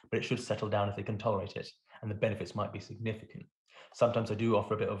this, but it should settle down if they can tolerate it, and the benefits might be significant. Sometimes I do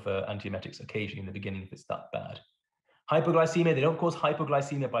offer a bit of antiemetics occasionally in the beginning if it's that bad. Hypoglycemia, they don't cause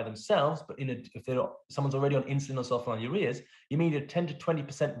hypoglycemia by themselves, but if someone's already on insulin or sulfonylureas, you may need a 10 to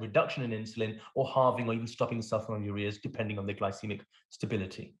 20% reduction in insulin, or halving or even stopping the sulfonylureas depending on their glycemic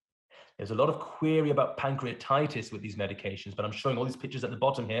stability. There's a lot of query about pancreatitis with these medications, but I'm showing all these pictures at the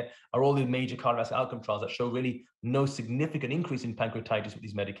bottom here are all the major cardiovascular outcome trials that show really no significant increase in pancreatitis with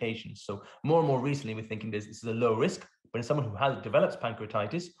these medications. So more and more recently, we're thinking this is a low risk, but in someone who develops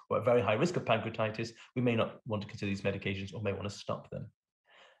pancreatitis or at very high risk of pancreatitis, we may not want to consider these medications or may want to stop them.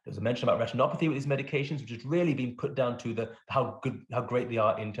 There's a mention about retinopathy with these medications, which has really been put down to how great they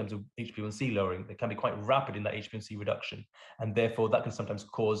are in terms of HbA1c lowering. They can be quite rapid in that HbA1c reduction, and therefore that can sometimes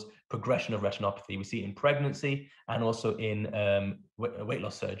cause progression of retinopathy. We see it in pregnancy and also in weight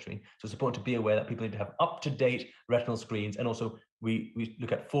loss surgery. So it's important to be aware that people need to have up-to-date retinal screens, and also we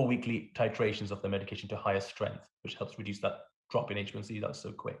look at 4 weekly titrations of the medication to higher strength, which helps reduce that drop in HbA1c that's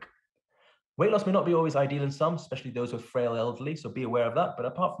so quick. Weight loss may not be always ideal in some, especially those who are frail elderly, so be aware of that. But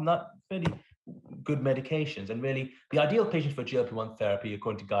apart from that, fairly good medications. And really, the ideal patient for GLP-1 therapy,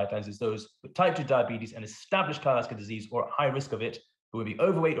 according to guidelines, is those with type 2 diabetes and established cardiovascular disease or at high risk of it, who will be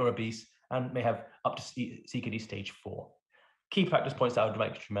overweight or obese and may have up to CKD stage 4. Key practice points that I would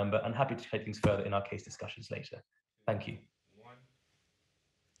like you to remember, and happy to take things further in our case discussions later. Thank you.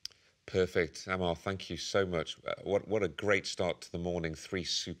 Perfect. Amar, thank you so much. What a great start to the morning. 3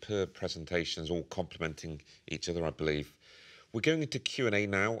 superb presentations, all complementing each other, I believe. We're going into Q&A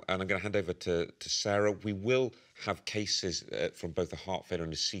now, and I'm going to hand over to Sarah. We will have cases from both the heart failure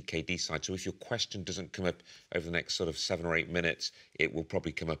and the CKD side. So if your question doesn't come up over the next sort of 7 or 8 minutes, it will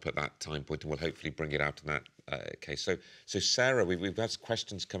probably come up at that time point, and we'll hopefully bring it out in that case. So Sarah, we've got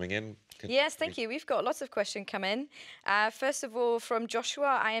questions coming in. Yes, thank you. We've got lots of questions come in. First of all, from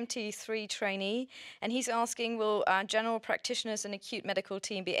Joshua, IMT3 trainee, and he's asking, will general practitioners and acute medical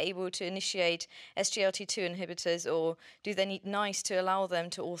team be able to initiate SGLT2 inhibitors, or do they need NICE to allow them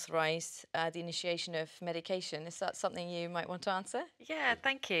to authorize the initiation of medication? Is that something you might want to answer? Yeah,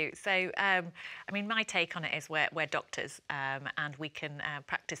 thank you. So, I mean, my take on it is we're doctors, and we can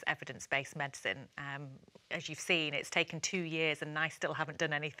practice evidence-based medicine. As you've seen, it's taken 2 years and NICE still haven't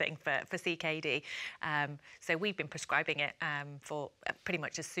done anything for CKD. So we've been prescribing it for pretty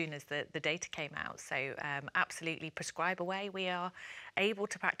much as soon as the data came out. So absolutely prescribe away. We are able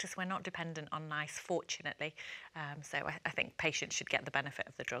to practice. We're not dependent on NICE, fortunately. So I think patients should get the benefit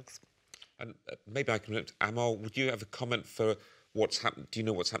of the drugs. And maybe I can, Amar, would you have a comment for what's happening? Do you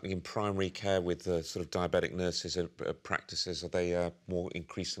know what's happening in primary care with the sort of diabetic nurses and practices? Are they more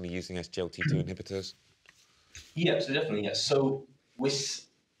increasingly using SGLT2 inhibitors? Yeah, so definitely, yes. So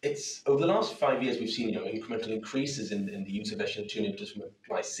it's over the last 5 years, we've seen incremental increases in the use of SGLT2 inhibitors from a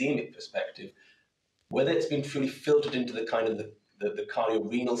glycemic perspective. Whether it's been fully filtered into the kind of the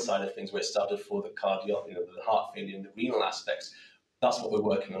cardiorenal side of things, where it started for the the heart failure and the renal aspects, that's what we're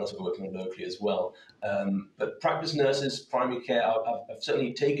working on. That's what we're working on locally as well. But practice nurses, primary care, have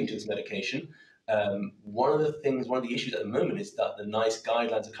certainly taken to this medication. One of the issues at the moment is that the NICE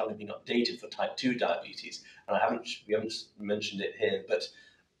guidelines are currently being updated for type 2 diabetes, and we haven't mentioned it here, but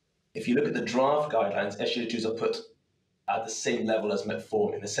if you look at the draft guidelines, SGLT2s are put at the same level as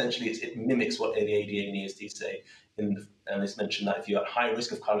metformin. Essentially, it mimics what the ADA and ESD say. And it's mentioned that if you're at high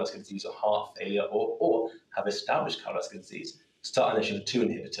risk of cardiovascular disease or heart failure or have established cardiovascular disease, start an SGLT2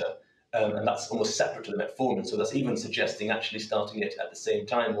 inhibitor. And that's almost separate to the metformin. So that's even suggesting actually starting it at the same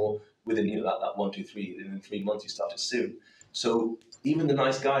time or within that 1, 2, 3, within 3 months you start it soon. So even the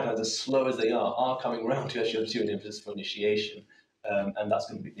NICE guidelines, as slow as they are coming around to SGLT2 inhibitors for initiation. And that's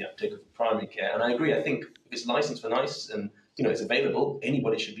going to be taken for primary care. And I agree. I think if it's licensed for NICE and it's available,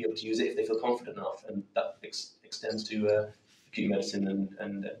 anybody should be able to use it if they feel confident enough, and that extends to acute medicine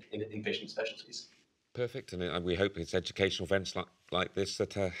and inpatient specialties. Perfect, and we hope it's educational events like this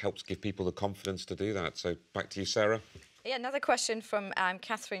that helps give people the confidence to do that. So back to you, Sarah. Yeah, another question from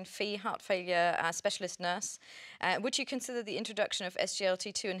Catherine Fee, heart failure specialist nurse. Would you consider the introduction of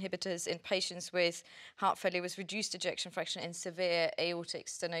SGLT2 inhibitors in patients with heart failure with reduced ejection fraction and severe aortic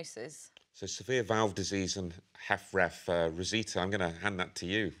stenosis? So severe valve disease and HFrEF, Rosita, I'm going to hand that to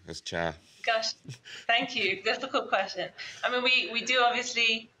you as chair. Gosh, thank you. Difficult question. I mean, we do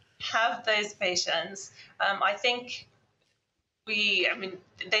obviously have those patients. I think we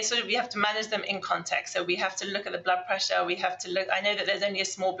have to manage them in context. So we have to look at the blood pressure. We have to look. I know that there's only a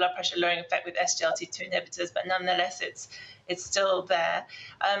small blood pressure lowering effect with SGLT2 inhibitors, but nonetheless, it's still there.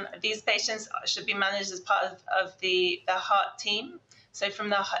 These patients should be managed as part of the heart team. So from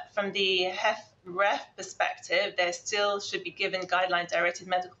the HFrEF perspective, they still should be given guideline-directed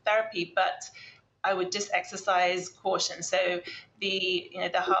medical therapy, but I would just exercise caution. So the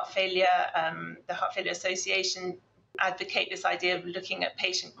Heart Failure Association advocate this idea of looking at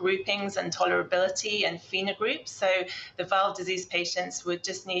patient groupings and tolerability and phenotypes. So the valve disease patients would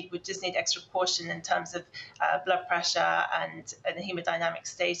just need extra caution in terms of blood pressure and hemodynamic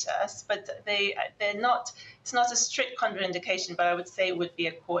status. But they're not. It's not a strict contraindication, but I would say it would be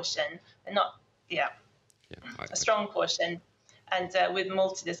a caution. And not a strong caution, and with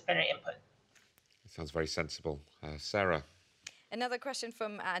multidisciplinary input. Sounds very sensible, Sarah. Another question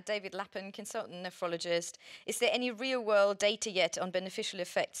from David Lappin, consultant nephrologist. Is there any real-world data yet on beneficial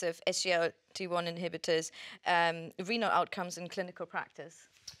effects of SGLT1 inhibitors, renal outcomes in clinical practice?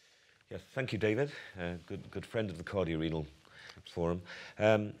 Yes, thank you, David. Good friend of the Cardiorenal Forum.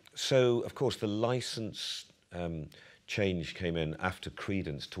 So, of course, the license change came in after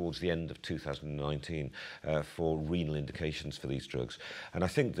credence towards the end of 2019 for renal indications for these drugs. And I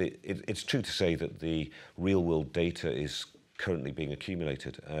think that it's true to say that the real-world data is currently being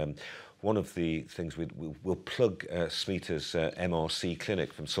accumulated. One of the things we'll plug Smita's MRC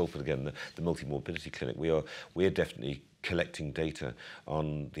clinic from Salford again, the multi-morbidity clinic. We're definitely collecting data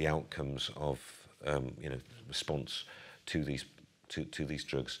on the outcomes of response to these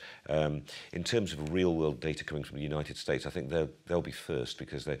drugs. In terms of real-world data coming from the United States, I think they'll be first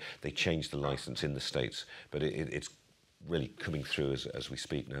because they changed the license in the States, but it's really coming through as we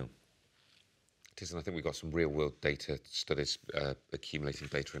speak now. It is, and I think we've got some real-world data studies accumulating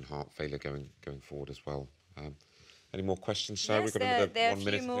data in heart failure going forward as well. Any more questions, Sarah? Yes, We've got another there are 1 a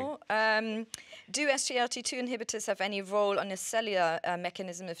minute. few more. Do SGLT2 inhibitors have any role on a cellular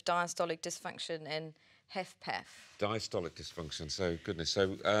mechanism of diastolic dysfunction in HFpEF? Diastolic dysfunction. So goodness.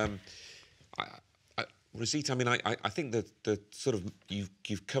 So Rosita, I mean, I think that the sort of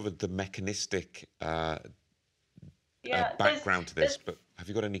you've covered the mechanistic background to this, but have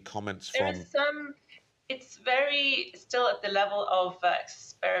you got any comments from? It's very still at the level of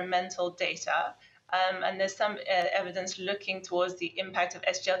experimental data, and there's some evidence looking towards the impact of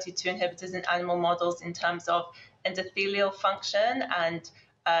SGLT2 inhibitors in animal models in terms of endothelial function and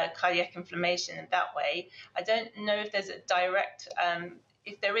cardiac inflammation in that way. I don't know if there's a direct,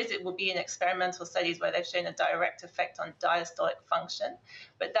 if there is, it will be in experimental studies where they've shown a direct effect on diastolic function,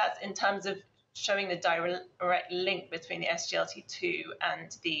 but that's in terms of showing the direct link between the SGLT2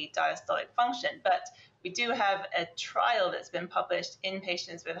 and the diastolic function. But we do have a trial that's been published in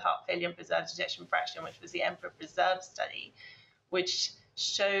patients with heart failure and preserved ejection fraction, which was the Emperor Preserve study, which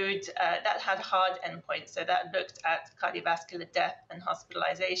showed that had hard endpoints. So that looked at cardiovascular death and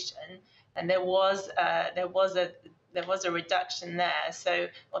hospitalization, and there was a reduction there. So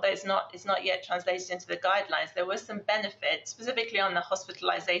although it's not yet translated into the guidelines, there was some benefit specifically on the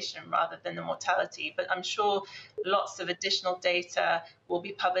hospitalization rather than the mortality. But I'm sure lots of additional data will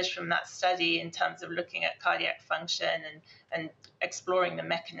be published from that study in terms of looking at cardiac function and exploring the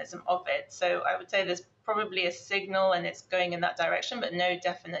mechanism of it. So I would say there's probably a signal and it's going in that direction, but no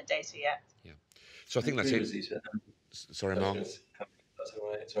definite data yet. Yeah. So I think that's it. Sorry, Mark. That's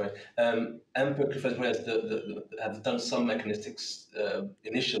all right. Sorry. EMPA have done some mechanistic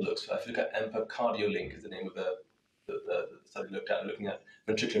initial looks. If you look at EMPA Cardiolink is the name of the study looked at, looking at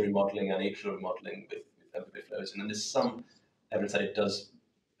ventricular remodeling and atrial remodeling with empagliflozin, and there's some evidence that it does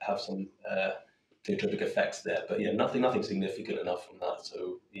have some pleiotropic effects there, but yeah, nothing significant enough from that.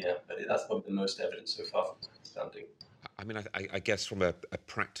 So yeah, but that's probably the most evidence so far from standing. I mean, I guess from a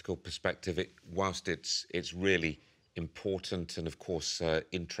practical perspective, whilst it's really important and of course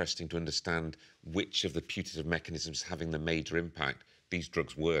interesting to understand which of the putative mechanisms having the major impact, these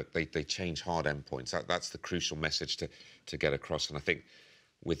drugs work. They change hard endpoints. That's the crucial message to get across. And I think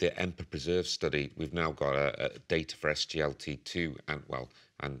with the EMPA-PRESERVE study, we've now got a data for SGLT2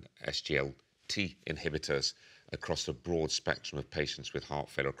 and SGLT inhibitors across a broad spectrum of patients with heart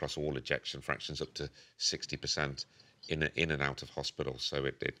failure across all ejection fractions, up to 60% in and out of hospital. So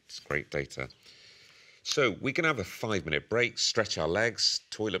it's great data. So we can have a 5-minute break, stretch our legs,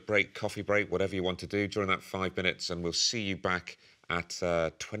 toilet break, coffee break, whatever you want to do during that 5 minutes, and we'll see you back at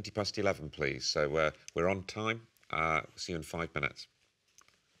 11:20, please. So we're on time. See you in 5 minutes.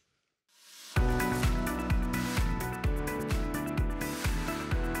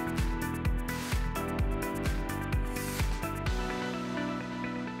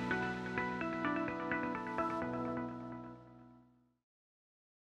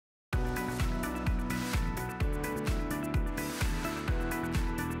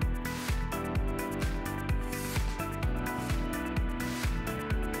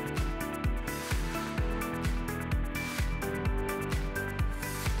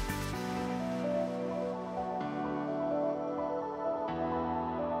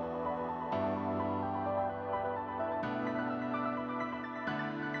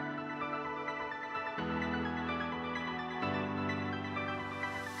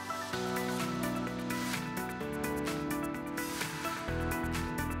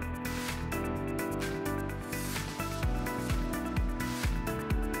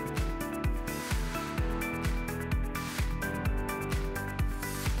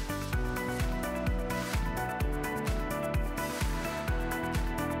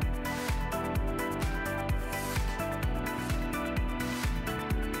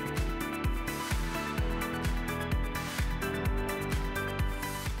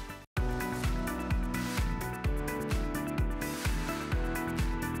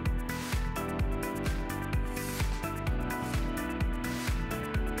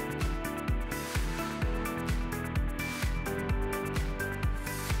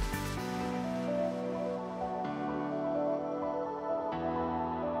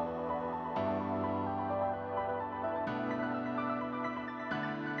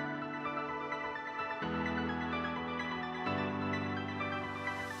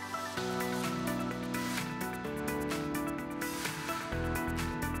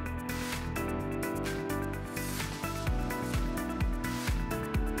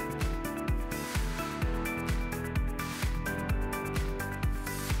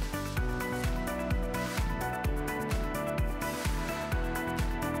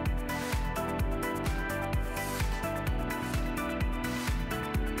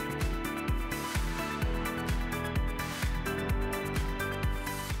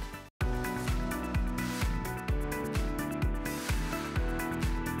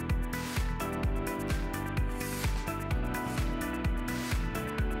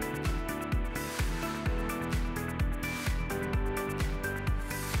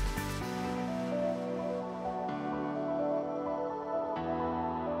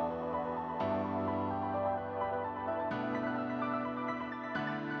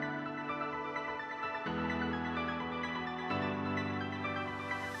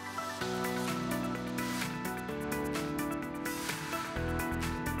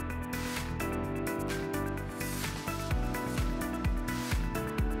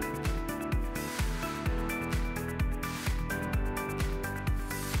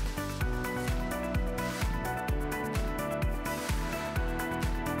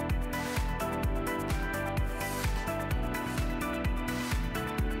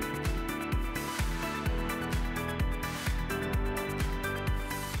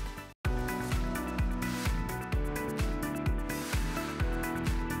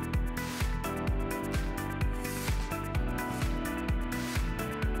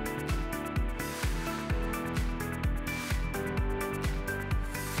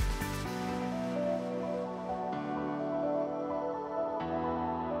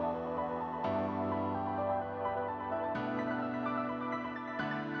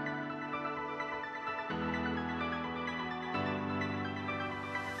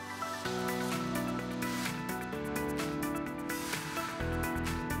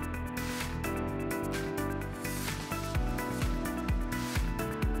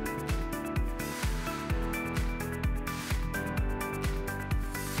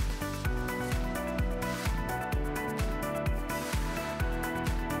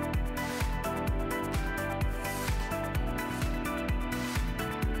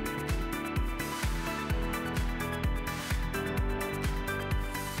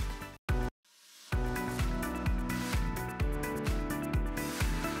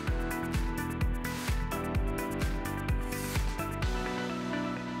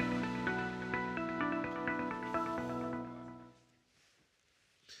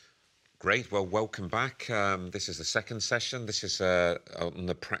 Great. Well, welcome back. This is the second session. This is on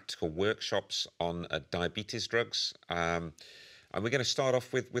the practical workshops on diabetes drugs. And we're going to start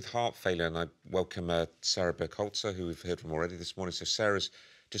off with heart failure. And I welcome Sarah Burkholzer, who we've heard from already this morning. So Sarah's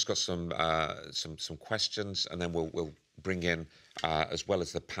just got some questions, and then we'll bring in, as well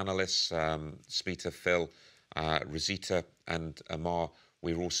as the panelists, Smita, Phil, Rosita, and Amar.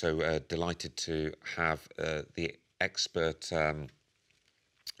 We're also delighted to have the expert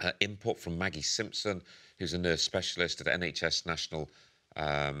input from Maggie Simpson, who's a nurse specialist at NHS National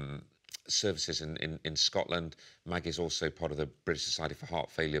Services in Scotland. Maggie is also part of the British Society for Heart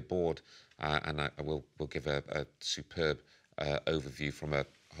Failure board, and we'll give a superb overview from a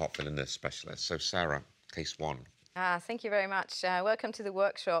heart failure nurse specialist. So Sarah, case one. Thank you very much. Welcome to the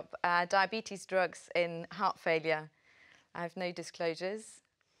workshop, Diabetes Drugs in Heart Failure. I have no disclosures.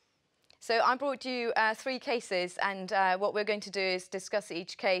 So I brought you 3 cases, and what we're going to do is discuss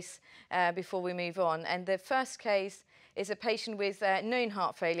each case before we move on. And the first case is a patient with known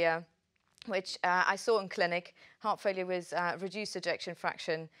heart failure, which I saw in clinic. Heart failure with reduced ejection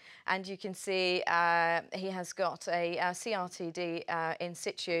fraction. And you can see he has got a CRTD in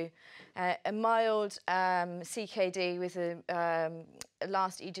situ, a mild CKD with a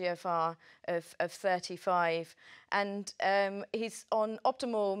last EGFR of 35. And he's on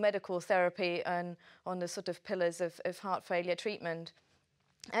optimal medical therapy and on the sort of pillars of heart failure treatment.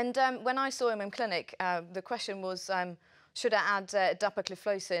 And when I saw him in clinic, the question was, should I add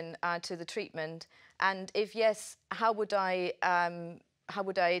dapagliflozin to the treatment? And if yes, how would I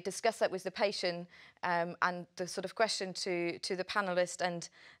discuss that with the patient? And the sort of question to the panelist and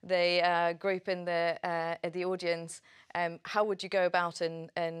the group in the audience, how would you go about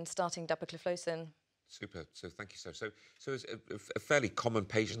in starting dapagliflozin? Super. So thank you, Sarah. So it's a fairly common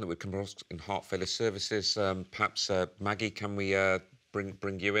patient that would come across in heart failure services. Perhaps Maggie, can we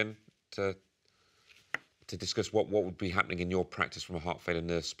bring you in to discuss what would be happening in your practice from a heart failure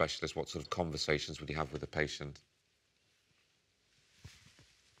nurse specialist? What sort of conversations would you have with the patient?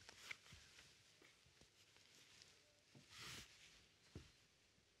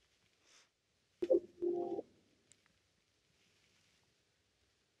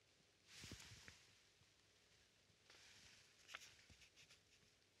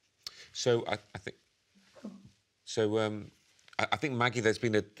 So I think Maggie, there's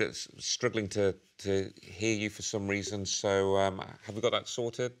been struggling to hear you for some reason. So have we got that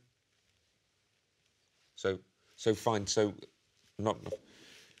sorted? So fine. So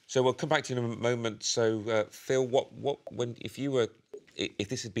we'll come back to you in a moment. So Phil, if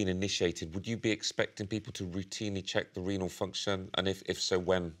this had been initiated, would you be expecting people to routinely check the renal function, and if so,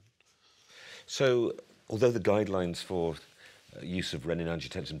 when? So although the guidelines for use of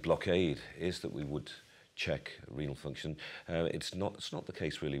renin-angiotensin blockade is that we would check renal function, it's not the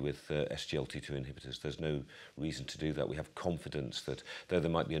case really with SGLT2 inhibitors. There's no reason to do that. We have confidence that though there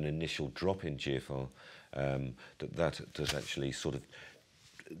might be an initial drop in GFR, that does actually sort of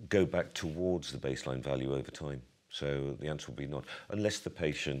go back towards the baseline value over time. So the answer will be not, unless the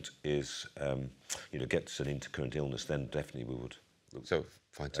patient is, gets an intercurrent illness. Then definitely we would. So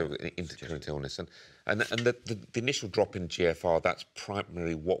fine. So intercurrent illness, and the initial drop in GFR, that's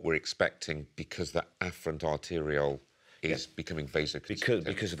primarily what we're expecting because the afferent arteriole is becoming vasoconstricted.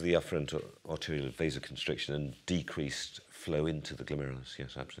 Because of the afferent arterial vasoconstriction and decreased flow into the glomerulus.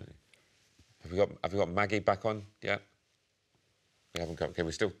 Yes, absolutely. Have we got Maggie back on? Yeah. We haven't got. Okay,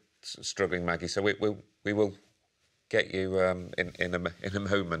 we're still struggling, Maggie. So we will get you in a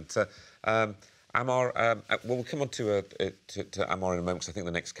moment. Amar, we'll come on to Amar in a moment, because I think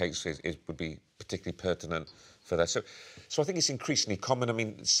the next case would be particularly pertinent for that. So I think it's increasingly common. I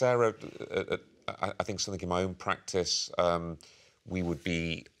mean, Sarah, I think something in my own practice, we would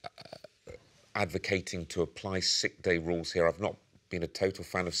be advocating to apply sick day rules here. I've not been a total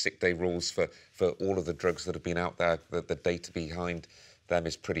fan of sick day rules for all of the drugs that have been out there. The data behind them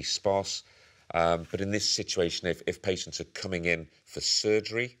is pretty sparse. But in this situation, if patients are coming in for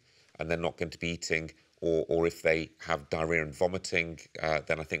surgery and they're not going to be eating, or if they have diarrhea and vomiting,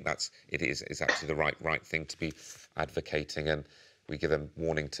 then I think it is actually the right thing to be advocating, and we give them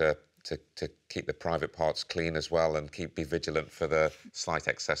warning to keep the private parts clean as well, and be vigilant for the slight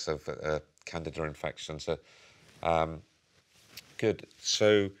excess of candida infection. So, good.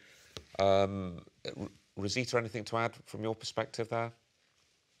 So, Rosita, anything to add from your perspective there?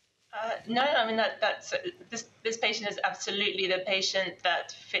 No, I mean this patient is absolutely the patient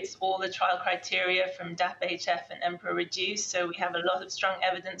that fits all the trial criteria from DAP-HF and EMPEROR reduced. So we have a lot of strong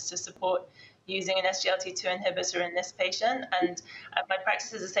evidence to support using an SGLT2 inhibitor in this patient. And my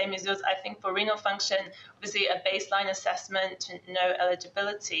practice is the same as yours. I think for renal function, obviously a baseline assessment to know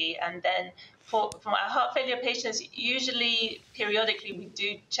eligibility. And then for our heart failure patients, usually periodically we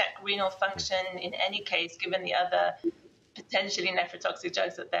do check renal function in any case, given the other potentially nephrotoxic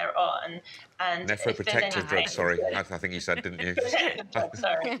drugs that they're on. And nephroprotective drugs, sorry, I think you said, didn't you? Protective drugs,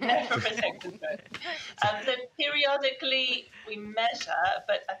 sorry, nephroprotective drugs. So periodically we measure,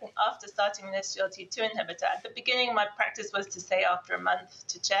 but I think after starting an SGLT2 inhibitor, at the beginning my practice was to say after a month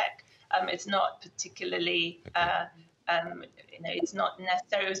to check. It's not particularly, it's not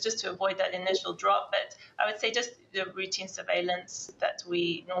necessary. It was just to avoid that initial drop. But I would say just the routine surveillance that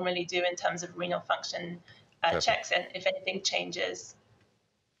we normally do in terms of renal function checks, and if anything changes.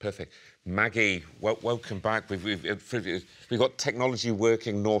 Perfect. Maggie, welcome back. We've got technology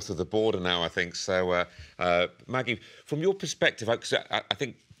working north of the border now, I think. So, Maggie, from your perspective, because I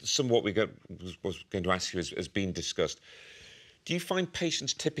think some of what was going to ask you has been discussed. Do you find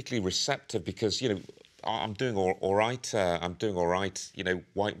patients typically receptive? Because, I'm doing all right. I'm doing all right.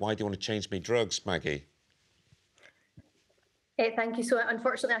 Why do you want to change me drugs, Maggie? Thank you. So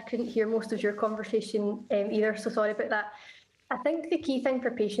unfortunately, I couldn't hear most of your conversation either, so sorry about that. I think the key thing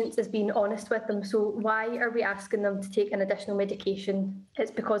for patients is being honest with them. So why are we asking them to take an additional medication? It's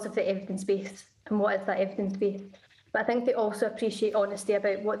because of the evidence base. And what is that evidence base? But I think they also appreciate honesty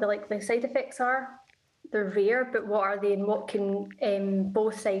about what the likely side effects are. They're rare, but what are they, and what can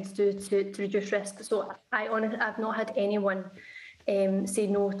both sides do to reduce risk? So I've not had anyone say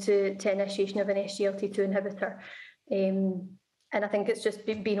no to initiation of an SGLT2 inhibitor. And I think it's just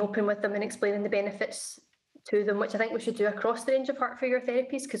being open with them and explaining the benefits to them, which I think we should do across the range of heart failure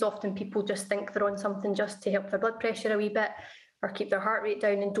therapies, because often people just think they're on something just to help their blood pressure a wee bit or keep their heart rate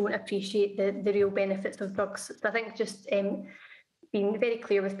down and don't appreciate the real benefits of drugs. So I think just being very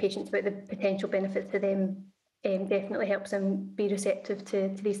clear with patients about the potential benefits to them definitely helps them be receptive to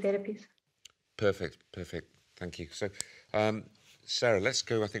these therapies. Perfect. Thank you. So, Sarah, let's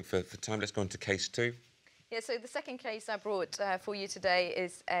go, I think, for time, let's go on to case 2. Yeah, so the second case I brought for you today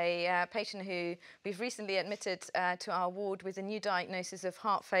is a patient who we've recently admitted to our ward with a new diagnosis of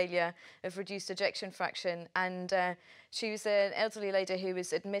heart failure of reduced ejection fraction. And she was an elderly lady who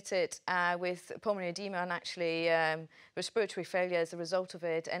was admitted with pulmonary edema and actually respiratory failure as a result of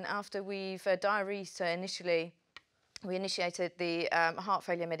it. And after we've diuresed her initially, we initiated the heart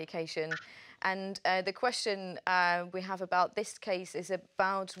failure medication. And the question we have about this case is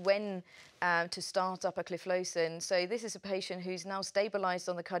about when to start upacliflozin. So this is a patient who's now stabilised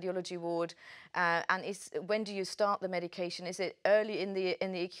on the cardiology ward, and when do you start the medication? Is it early in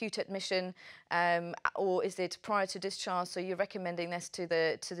the acute admission, or is it prior to discharge? So you're recommending this to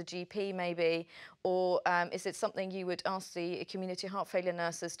the GP maybe, or is it something you would ask the community heart failure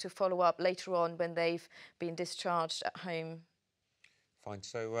nurses to follow up later on when they've been discharged at home? Fine.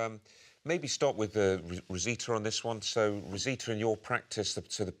 So maybe start with Rosita on this one. So Rosita, in your practice,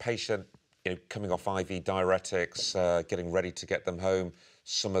 so the patient coming off IV diuretics, getting ready to get them home,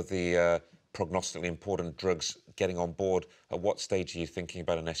 some of the prognostically important drugs getting on board, at what stage are you thinking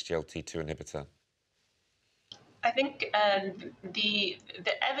about an SGLT2 inhibitor? I think the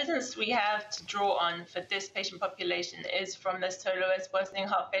evidence we have to draw on for this patient population is from the SOLOIST worsening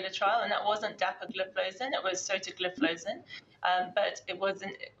heart failure trial, and that wasn't dapagliflozin, it was sotagliflozin. But it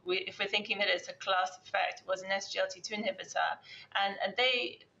wasn't, if we're thinking that it's a class effect, it was an SGLT2 inhibitor. And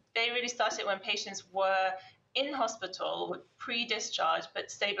they really started when patients were in hospital pre-discharge but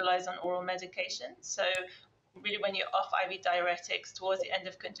stabilized on oral medication. So really when you're off IV diuretics towards the end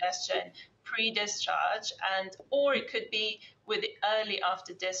of congestion, pre-discharge, or it could be with early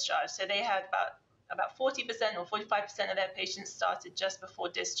after discharge. So they had about 40% or 45% of their patients started just before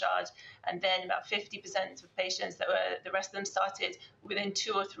discharge, and then about 50% of patients the rest of them started within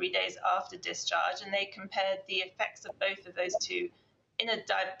 2 or 3 days after discharge, and they compared the effects of both of those two.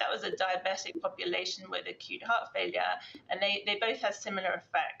 That was a diabetic population with acute heart failure, and they both had similar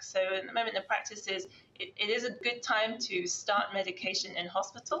effects. So at the moment, the practice is it is a good time to start medication in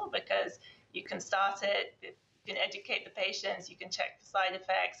hospital, because you can start it, you can educate the patients, you can check for side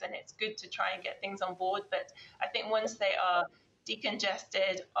effects, and it's good to try and get things on board. But I think once they are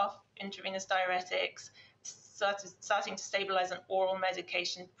decongested, off intravenous diuretics, starting to stabilize on oral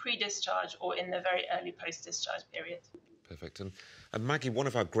medication pre-discharge or in the very early post-discharge period. Perfect. And Maggie, one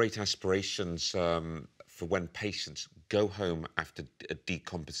of our great aspirations for when patients go home after a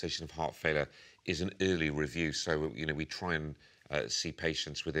decomposition of heart failure is an early review. So, we try and see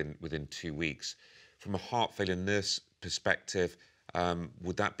patients within 2 weeks. From a heart failure nurse perspective,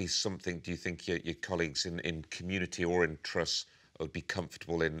 would that be something, do you think your colleagues in community or in trusts would be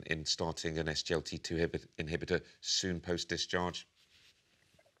comfortable in starting an SGLT2 inhibitor soon post-discharge?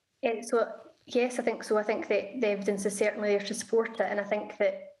 So yes, I think so. I think that the evidence is certainly there to support it, and I think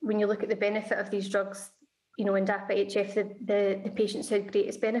that when you look at the benefit of these drugs, in DAPA-HF, the patients who had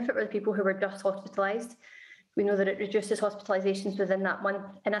greatest benefit were the people who were just hospitalised. We know that it reduces hospitalisations within that month,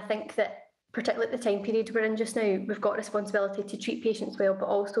 and I think that particularly at the time period we're in just now, we've got a responsibility to treat patients well, but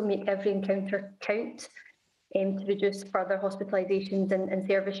also make every encounter count, to reduce further hospitalisations and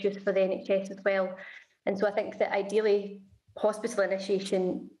service use for the NHS as well. And so I think that ideally hospital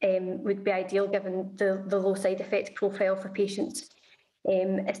initiation would be ideal given the low side effect profile for patients,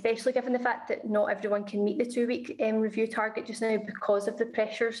 especially given the fact that not everyone can meet the 2-week review target just now because of the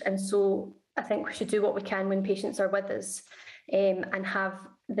pressures. And so I think we should do what we can when patients are with us, and have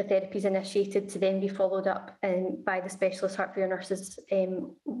the therapies initiated to then be followed up by the specialist heart failure nurses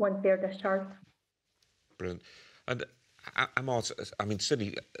once they're discharged. Brilliant. And Amar, I mean,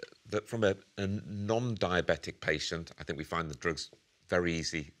 certainly that from a non-diabetic patient, I think we find the drugs very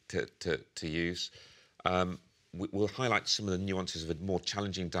easy to use. We'll highlight some of the nuances of a more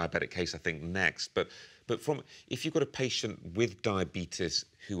challenging diabetic case, I think, next. But if you've got a patient with diabetes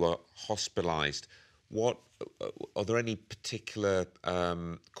who are hospitalised, are there any particular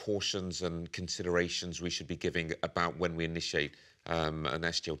cautions and considerations we should be giving about when we initiate an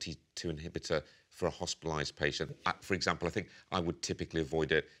SGLT2 inhibitor for a hospitalised patient? For example, I think I would typically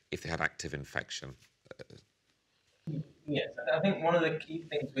avoid it if they had active infection. Yes, I think one of the key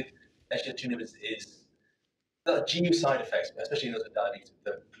things with SGLT2 inhibitors is the GU side effects, especially in those with diabetes,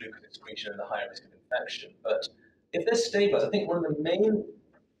 the glucose excretion and the higher risk of infection. But if they're stabilised, I think one of the main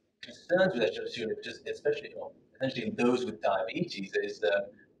concerns with SGLT2 inhibitors, especially essentially in those with diabetes, is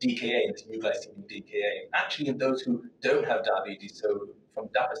DKA, this euglycemic DKA. Actually, in those who don't have diabetes, so from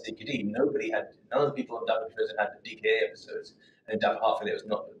DAPA-CKD, none of the people on dapagliflozin had the DKA episodes, and DAPA heart failure was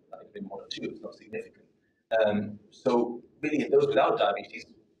not, I think maybe 1 or 2, it was not significant. So really, in those without diabetes,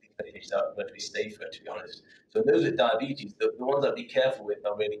 these medications are relatively safer, to be honest. So those with diabetes, the ones I'd be careful with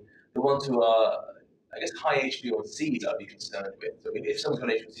are really the ones who are, I guess, high HbA1cs I'd be concerned with. So if someone's got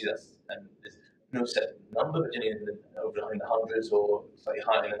HbA1c, and there's no set number, but generally over in the hundreds or slightly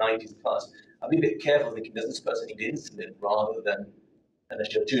higher in the 90s plus, I'd be a bit careful thinking, does this person need insulin rather than an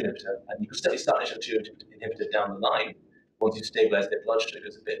SGLT2 inhibitor? And you could certainly start an SGLT2 inhibitor down the line once you stabilise their blood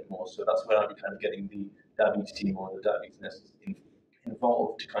sugars a bit more. So that's where I'd be kind of getting the diabetes team or the diabetes nurses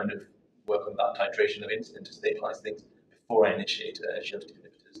involved to kind of work on that titration of insulin to stabilise things before I initiate SGLT2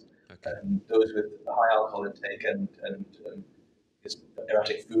 inhibitors. Okay. Those with high alcohol intake and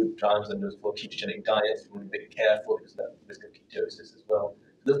erratic food times and those for ketogenic diets, we're a bit careful because of that risk of ketosis as well.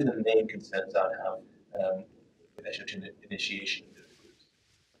 So those are the main concerns I'd have with SGLT2 initiation in those groups.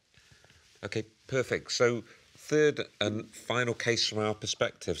 Okay, perfect. So third and final case from our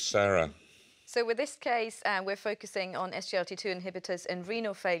perspective, Sarah. So with this case, we're focusing on SGLT2 inhibitors and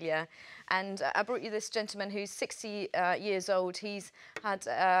renal failure. And I brought you this gentleman who's 60 years old. He's had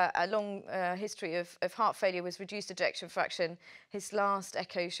a long history of heart failure with reduced ejection fraction. His last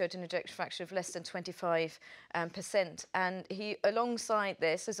echo showed an ejection fraction of less than 25%. And he, alongside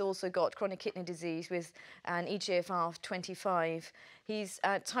this, has also got chronic kidney disease with an eGFR of 25. He's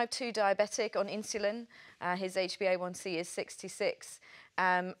type 2 diabetic on insulin. His HbA1c is 66.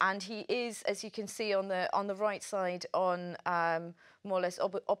 And he is, as you can see on the right side, on more or less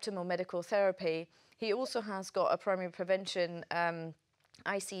optimal medical therapy. He also has got a primary prevention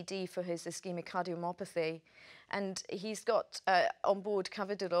ICD for his ischemic cardiomyopathy. And he's got on board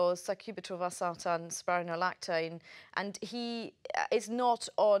carvedilol, sacubitril valsartan, spironolactone, and he is not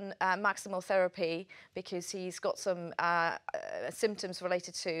on maximal therapy because he's got some symptoms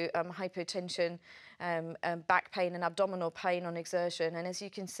related to hypotension, back pain and abdominal pain on exertion. And as you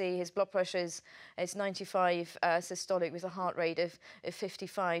can see, his blood pressure is 95 systolic with a heart rate of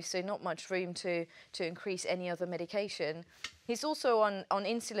 55, so not much room to increase any other medication. He's also on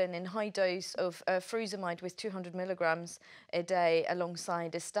insulin in high dose of furosemide with 200 milligrams a day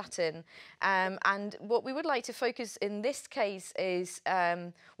alongside a statin. And what we would like to focus in this case is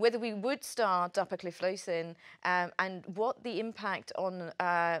whether we would start dapagliflozin and what's the impact on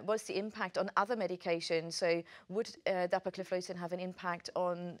other medications. So would dapagliflozin have an impact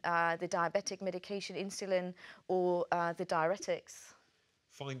on the diabetic medication insulin or the diuretics?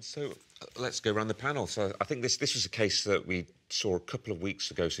 Fine. So let's go around the panel. So I think this was a case that we saw a couple of weeks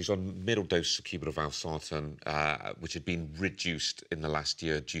ago. So he's on middle dose sacubitril valsartan, which had been reduced in the last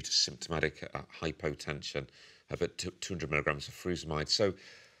year due to symptomatic hypotension of 200 milligrams of furosemide. So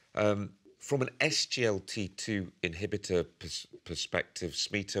from an SGLT2 inhibitor perspective,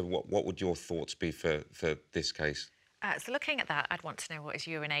 Smita, what would your thoughts be for this case? So looking at that, I'd want to know what his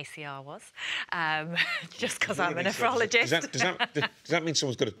urine ACR was, just because I'm a nephrologist. Does that mean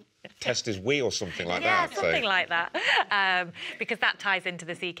someone's got to test his wee or something like that? Yeah, something like that, because that ties into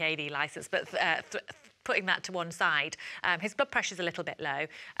the CKD licence. But putting that to one side, his blood pressure's a little bit low.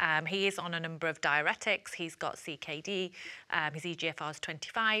 He is on a number of diuretics. He's got CKD. His eGFR is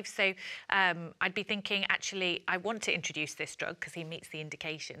 25. So I'd be thinking, actually, I want to introduce this drug because he meets the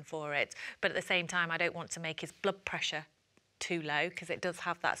indication for it. But at the same time, I don't want to make his blood pressure too low because it does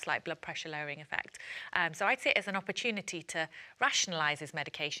have that slight blood pressure lowering effect. So I'd see it as an opportunity to rationalise his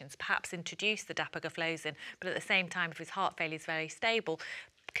medications, perhaps introduce the dapagliflozin, but at the same time, if his heart failure is very stable,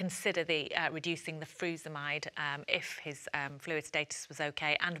 consider the reducing the frusemide if his fluid status was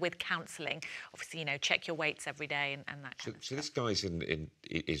okay, and with counselling, obviously, you know, check your weights every day and that kind of stuff. So this guy's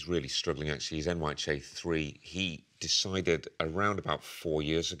is really struggling actually. He's NYHA3. He decided around about 4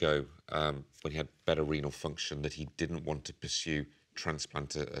 years ago, when he had better renal function, that he didn't want to pursue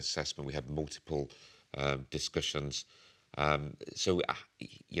transplant assessment. We had multiple discussions. So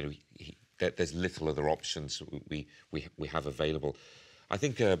you know, there's little other options we have available. I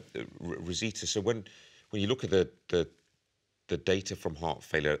think Rosita. So when you look at the data from heart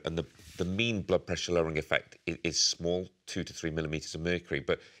failure, and the mean blood pressure lowering effect is small, 2 to 3 millimeters of mercury,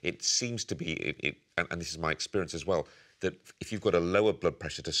 but it seems to be, and this is my experience as well, that if you've got a lower blood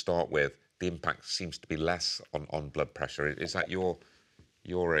pressure to start with, the impact seems to be less on blood pressure. Is that your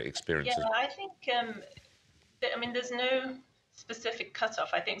experience? Yeah, I think, I mean, there's no specific cutoff.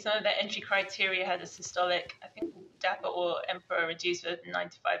 I think some of the entry criteria had a systolic, I think DAPA or EMPEROR reduced with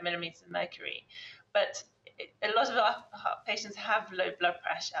 95 millimeters of mercury. But a lot of our patients have low blood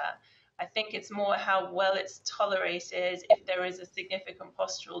pressure. I think it's more how well it's tolerated, if there is a significant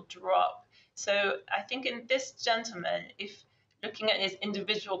postural drop. So I think in this gentleman, if looking at his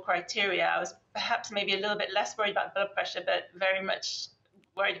individual criteria, I was perhaps maybe a little bit less worried about blood pressure, but very much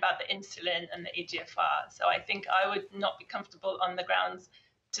worried about the insulin and the eGFR. So I think I would not be comfortable on the grounds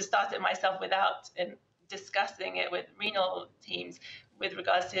to start it myself without discussing it with renal teams with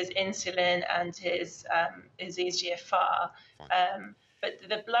regards to his insulin and his eGFR. But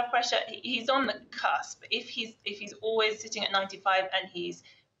the blood pressure, he's on the cusp. If he's always sitting at 95 and he's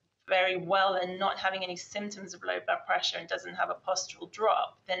very well and not having any symptoms of low blood pressure and doesn't have a postural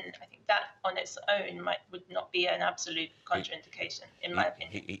drop, then I think that on its own would not be an absolute contraindication, in my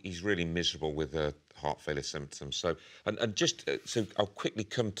opinion. He's really miserable with the heart failure symptoms. So, and just so I'll quickly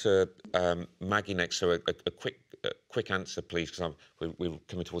come to Maggie next. So a quick answer, please, because we're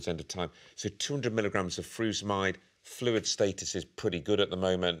coming towards the end of time. So 200 milligrams of frusemide, fluid status is pretty good at the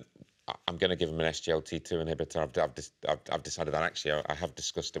moment. I'm going to give him an SGLT2 inhibitor. I've decided that actually I have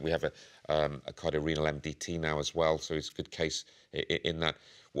discussed it. We have a cardiorenal MDT now as well, so it's a good case in that.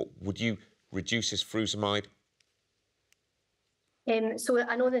 Would you reduce his frusemide? So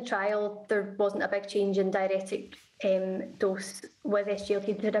I know in the trial there wasn't a big change in diuretic dose with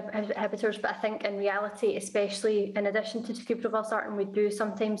SGLT2 inhibitors, but I think in reality, especially in addition to sacubitril/valsartan, we do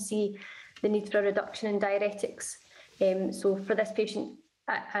sometimes see the need for a reduction in diuretics. So for this patient,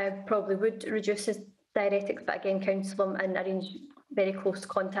 I probably would reduce his diuretics, but again, counsel him and arrange very close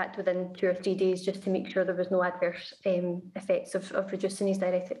contact within 2 or 3 days just to make sure there was no adverse effects of reducing his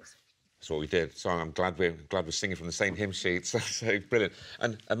diuretics. That's what we did. So I'm glad we're singing from the same hymn sheet. So brilliant.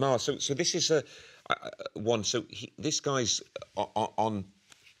 And Amar, so this is one. So this guy's on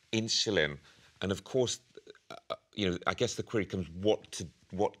insulin, and of course, you know, I guess the query comes what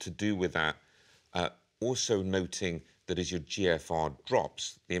to do with that. Also noting that as your GFR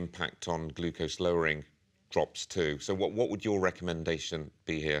drops, the impact on glucose lowering drops too. So what would your recommendation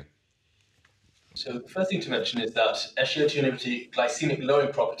be here? So the first thing to mention is that SGLT2 inhibitor glycemic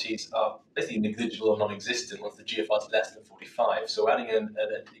lowering properties are basically negligible or non-existent once the GFR is less than 45. So adding an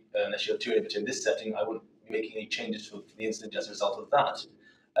SGLT2 inhibitor in this setting, I wouldn't be making any changes to the insulin as a result of that.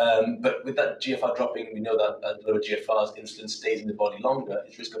 But with that GFR dropping, we know that at lower GFRs, insulin stays in the body longer.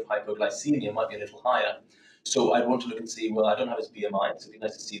 Its risk of hypoglycemia might be a little higher. So I'd want to look and see, well, I don't have his BMI, so it'd be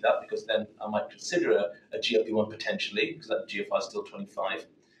nice to see that, because then I might consider a GLP-1 potentially, because that GFR is still 25.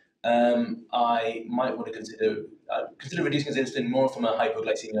 I might want to consider reducing his insulin more from a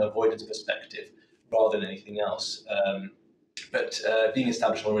hypoglycemia avoidance perspective rather than anything else. But being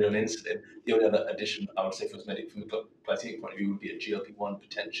established already on insulin, the only other addition I would say from a glycemic point of view would be a GLP-1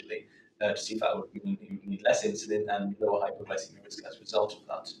 potentially, to see if that would need less insulin and lower hypoglycemia risk as a result of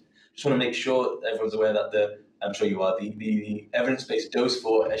that. Just want to make sure everyone's aware that I'm sure you are, the evidence-based dose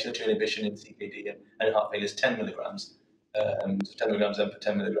for SGLT2 inhibition in CKD and heart failure is 10 milligrams. So 10 milligrams and per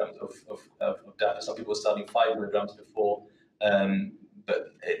 10 milligrams of DAPA. Some people are starting 5 milligrams before, but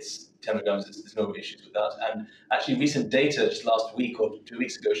but it's 10 milligrams, there's no issues with that. And actually recent data just last week or 2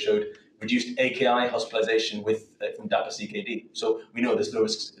 weeks ago showed reduced AKI hospitalization from DAPA CKD. So we know there's no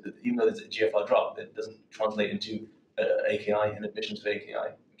risks, even though there's a GFR drop, that doesn't translate into AKI and admissions for AKI,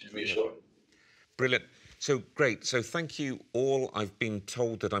 which is reassuring. Brilliant. So great. So thank you all. I've been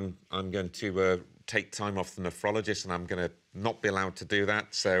told that I'm going to take time off the nephrologist, and I'm going to not be allowed to do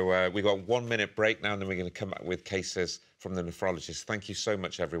that. So we've got 1 minute break now, and then we're going to come back with cases from the nephrologist. Thank you so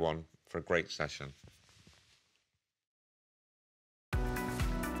much, everyone, for a great session.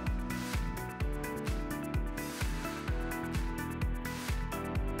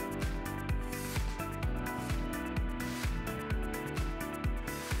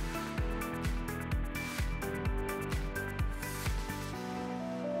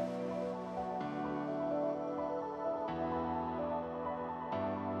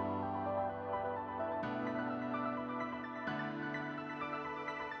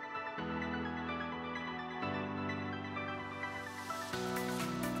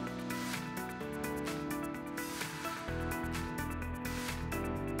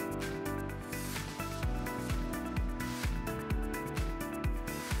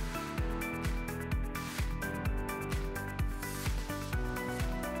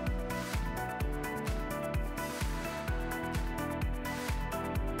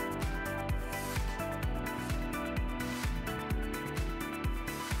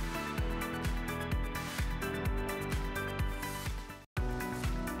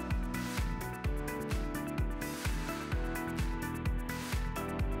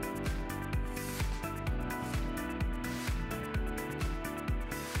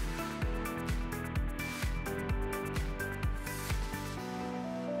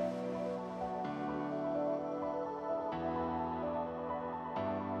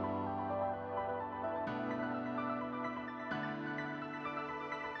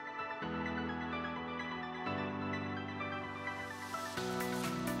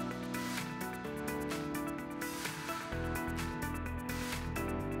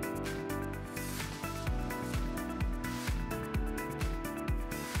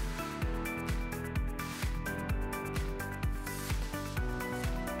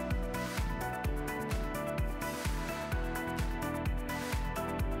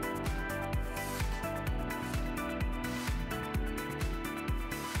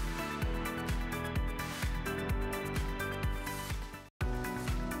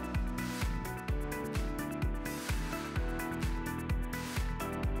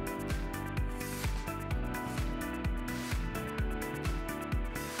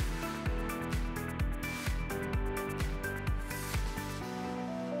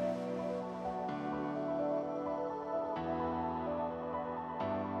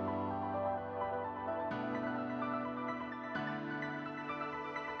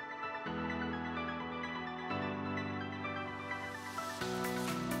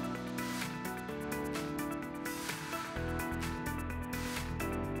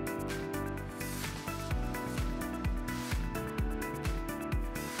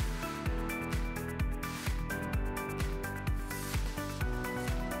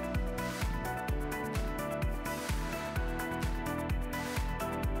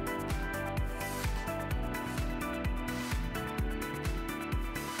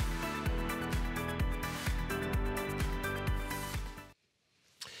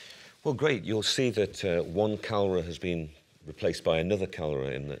 Well, great. You'll see that one Calra has been replaced by another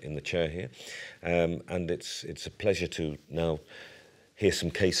Calra in the chair here, and it's a pleasure to now hear some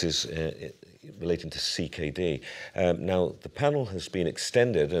cases relating to CKD. Now, the panel has been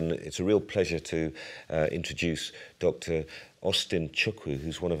extended, and it's a real pleasure to introduce Dr. Austin Chukwu,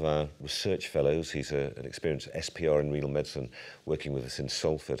 who's one of our research fellows. He's an experienced SPR in renal medicine working with us in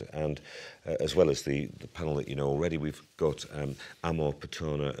Salford. And as well as the panel that you know already, we've got Amar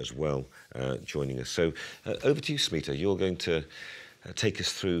Patana as well joining us. So over to you, Smita. You're going to take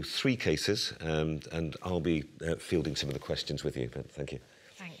us through 3 cases, and I'll be fielding some of the questions with you. But thank you.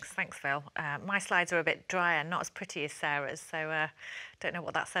 Thanks, Phil. My slides are a bit drier, not as pretty as Sarah's, so don't know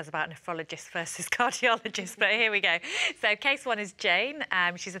what that says about nephrologist versus cardiologist, but here we go. So case 1 is Jane.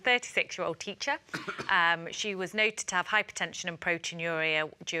 She's a 36-year-old teacher. She was noted to have hypertension and proteinuria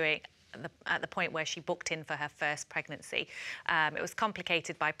during at the point where she booked in for her first pregnancy. It was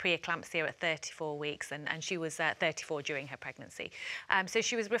complicated by preeclampsia at 34 weeks, and she was 34 during her pregnancy. So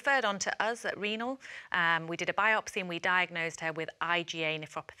she was referred on to us at Renal. We did a biopsy and we diagnosed her with IgA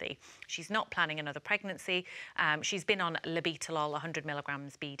nephropathy. She's not planning another pregnancy. She's been on labetalol, 100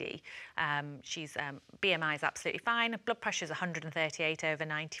 milligrams BD. She's BMI is absolutely fine. Blood pressure is 138 over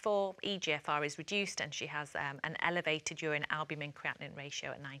 94. EGFR is reduced, and she has an elevated urine albumin creatinine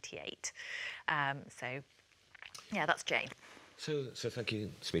ratio at 98. So, yeah, that's Jane. So thank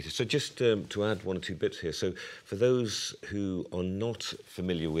you, Smita. So just to add one or two bits here. So for those who are not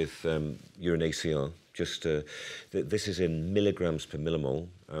familiar with urine ACR, just this is in milligrams per millimole.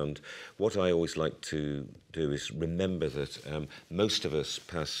 And what I always like to do is remember that most of us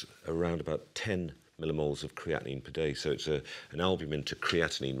pass around about 10 millimoles of creatinine per day. So it's an albumin to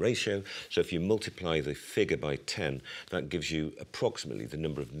creatinine ratio. So if you multiply the figure by 10, that gives you approximately the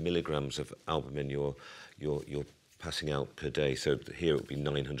number of milligrams of albumin you're passing out per day. So here it would be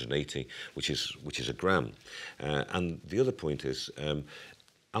 980, which is a gram. And the other point is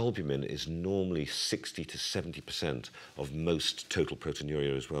albumin is normally 60 to 70% of most total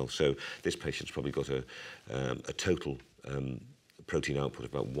proteinuria as well. So this patient's probably got a total protein output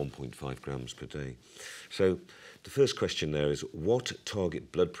of about 1.5 grams per day. So the first question there is, what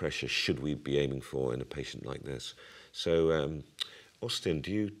target blood pressure should we be aiming for in a patient like this? So Austin,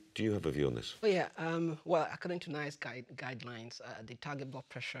 do you have a view on this? Oh, yeah. Well, according to NICE guidelines, the target blood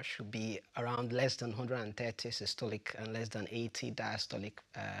pressure should be around less than 130 systolic and less than 80 diastolic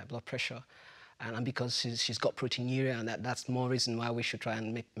blood pressure. And because she's got proteinuria, and that's more reason why we should try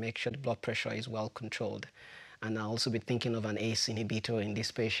and make sure the blood pressure is well controlled. And I'll also be thinking of an ACE inhibitor in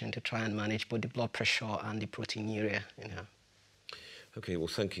this patient to try and manage both the blood pressure and the proteinuria. Okay, well,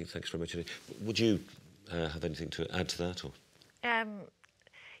 thank you. Thanks very much. Would you have anything to add to that? Or?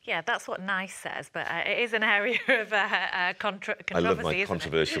 Yeah, that's what NICE says, but it is an area of controversy. I love my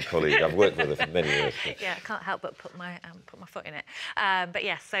controversial colleague. I've worked with her for many years. Yeah, I can't help but put my foot in it. But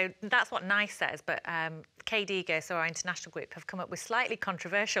yes, so that's what NICE says. But KDIGO, so our international group, have come up with slightly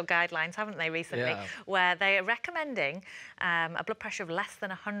controversial guidelines, haven't they, recently, where they are recommending a blood pressure of less than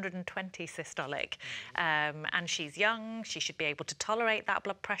 120 systolic. And she's young, she should be able to tolerate that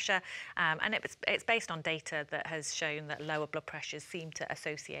blood pressure. And it's based on data that has shown that lower blood pressures seem to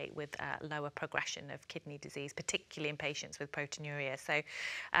associate with lower progression of kidney disease, particularly in patients with proteinuria. So,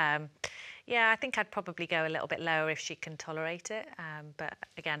 yeah, I think I'd probably go a little bit lower if she can tolerate it. But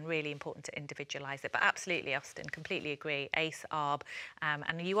again, really important to individualise it. But absolutely, Austin, completely agree. ACE, ARB,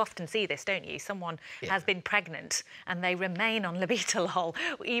 and you often see this, don't you? Someone has been pregnant and they remain on labetalol,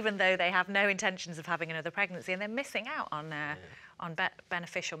 even though they have no intentions of having another pregnancy, and they're missing out on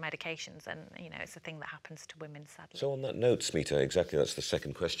beneficial medications, and it's a thing that happens to women, sadly. So on that note, Smita, exactly, that's the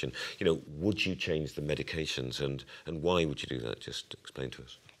second question. Would you change the medications, and why would you do that? Just explain to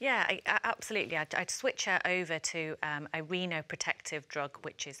us. Yeah, absolutely. I'd switch her over to a renoprotective drug,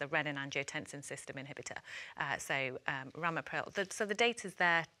 which is a renin-angiotensin system inhibitor. So ramipril. So the data's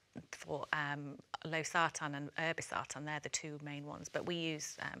there for losartan and irbesartan. They're the two main ones, but we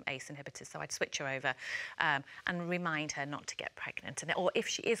use ACE inhibitors, so I'd switch her over and remind her not to get pregnant, or if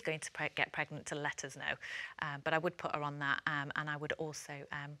she is going to get pregnant, to let us know. But I would put her on that, and I would also,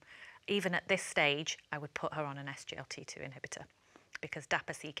 even at this stage, I would put her on an SGLT2 inhibitor, because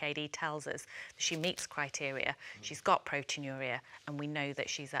DAPA-CKD tells us that she meets criteria, she's got proteinuria, and we know that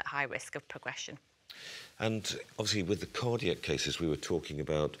she's at high risk of progression. And obviously with the cardiac cases, we were talking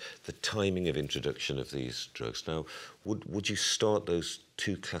about the timing of introduction of these drugs. Now, would you start those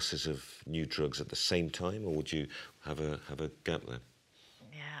two classes of new drugs at the same time, or would you have a gap there?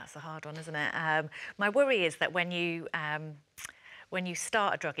 Yeah, that's a hard one, isn't it? My worry is that when you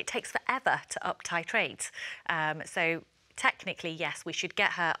start a drug, it takes forever to up-titrate. So technically, yes, we should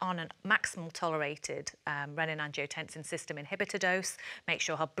get her on a maximal tolerated renin-angiotensin system inhibitor dose, make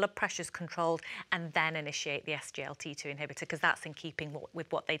sure her blood pressure is controlled, and then initiate the SGLT2 inhibitor, because that's in keeping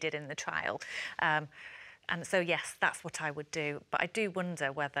with what they did in the trial. And so, yes, that's what I would do. But I do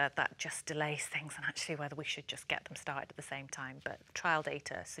wonder whether that just delays things, and actually whether we should just get them started at the same time. But trial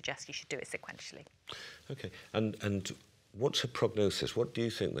data suggests you should do it sequentially. OK. And what's her prognosis? What do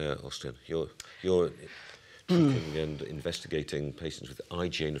you think there, Austin? You're treating and investigating patients with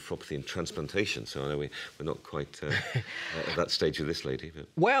IgA nephropathy and transplantation. So I know we're not quite at that stage with this lady. But.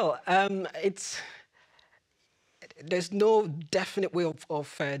 Well, there's no definite way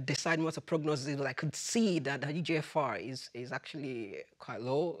of deciding what a prognosis is, but I could see that the eGFR is actually quite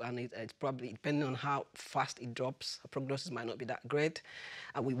low, and it's probably, depending on how fast it drops, a prognosis might not be that great.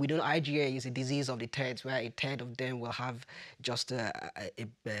 We know IgA is a disease of the TEDs, where a third of them will have just a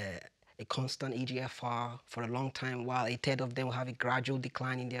a constant EGFR for a long time, while a third of them will have a gradual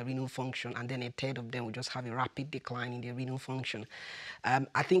decline in their renal function, and then a third of them will just have a rapid decline in their renal function.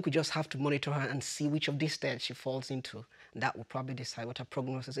 I think we just have to monitor her and see which of these thirds she falls into. That will probably decide what her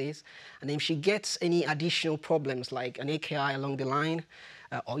prognosis is. And then if she gets any additional problems like an AKI along the line,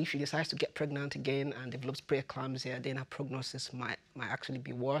 or if she decides to get pregnant again and develops preeclampsia, then her prognosis might actually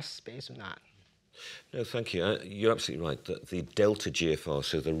be worse based on that. No, thank you. You're absolutely right. The delta GFR,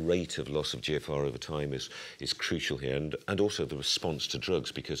 so the rate of loss of GFR over time is crucial here, and also the response to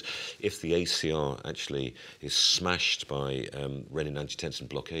drugs, because if the ACR actually is smashed by renin-angiotensin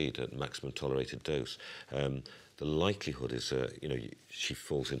blockade at maximum tolerated dose, the likelihood is, she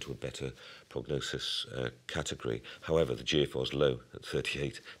falls into a better prognosis category. However, the GFR is low at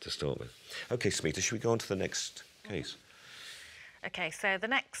 38 to start with. Okay, Smita, should we go on to the next case? Okay, so the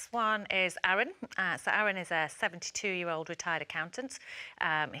next one is Aaron. So Aaron is a 72-year-old retired accountant.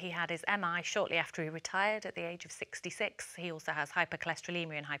 He had his MI shortly after he retired at the age of 66. He also has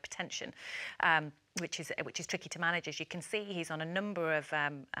hypercholesterolemia and hypertension, which is tricky to manage. As you can see, he's on a number of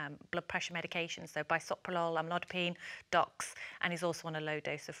blood pressure medications, so bisoprolol, amlodipine, dox, and he's also on a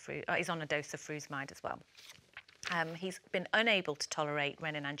dose of furosemide as well. He's been unable to tolerate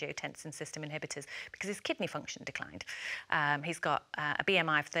renin-angiotensin system inhibitors because his kidney function declined. He's got a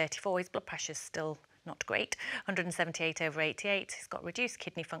BMI of 34, his blood pressure's still not great, 178/88. He's got reduced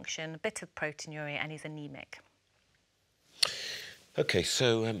kidney function, a bit of proteinuria, and he's anemic. Okay,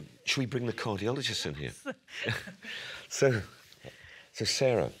 so should we bring the cardiologist in here? So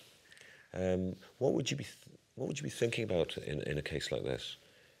Sarah, what would you be thinking about in a case like this?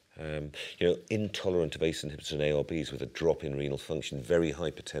 Intolerant of ACE inhibitors and ARBs with a drop in renal function, very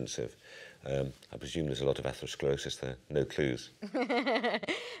hypertensive. I presume there's a lot of atherosclerosis there. No clues.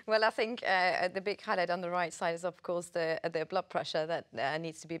 Well, I think the big highlight on the right side is, of course, the blood pressure that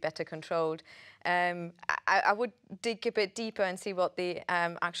needs to be better controlled. I would dig a bit deeper and see what the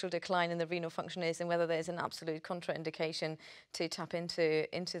actual decline in the renal function is, and whether there's an absolute contraindication to tap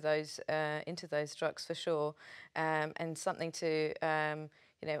into those drugs for sure, and something to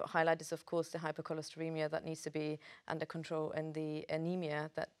highlight is, of course, the hypercholesterolemia that needs to be under control, and the anemia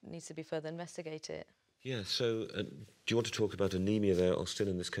that needs to be further investigated. Yeah, so do you want to talk about anemia there, Austin,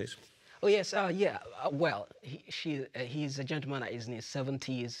 in this case? Oh, yes, well, he's a gentleman that is in his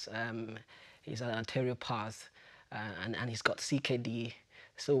 70s. He's an arteriopath, and he's got CKD.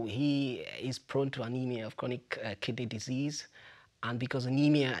 So he is prone to anemia of chronic kidney disease. And because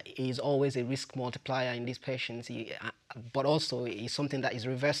anemia is always a risk multiplier in these patients, but also is something that is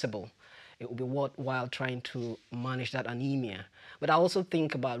reversible, it will be worthwhile trying to manage that anemia. But I also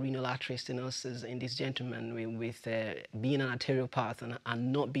think about renal artery stenosis in this gentleman with being an arteriopath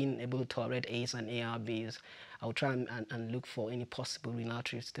and not being able to tolerate ACE and ARBs. I'll try and look for any possible renal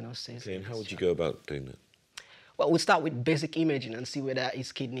artery stenosis. Okay, and how would you go about doing that? Well, we'll start with basic imaging and see whether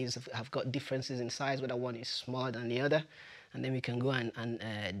his kidneys have got differences in size, whether one is smaller than the other. And then we can go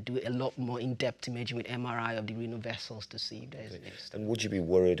and do a lot more in-depth imaging with MRI of the renal vessels to see if there's any. And would you be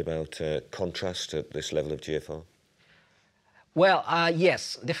worried about contrast at this level of GFR? Well,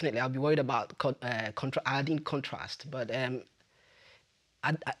 yes, definitely. I'll be worried about adding contrast. But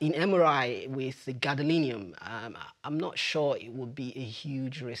in MRI with the gadolinium, I'm not sure it would be a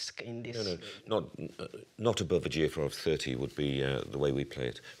huge risk in this. No, not above a GFR of 30 would be the way we play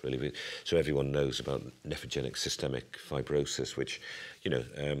it, really. So everyone knows about nephrogenic systemic fibrosis, which,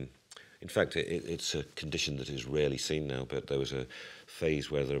 in fact, it's a condition that is rarely seen now, but there was a phase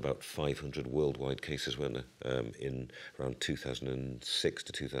where there were about 500 worldwide cases, weren't there, in around 2006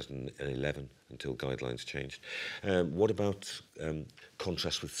 to 2011, until guidelines changed. What about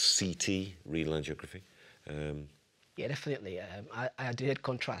contrast with CT, renal angiography? Yeah, definitely. Ideate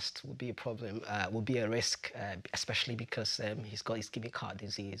contrast would be a problem, would be a risk, especially because he's got ischemic heart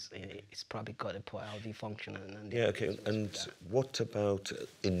disease. He's probably got a poor LV function. Yeah, okay. And what about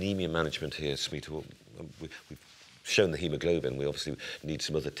anemia management here, Smita? We've shown the haemoglobin. We obviously need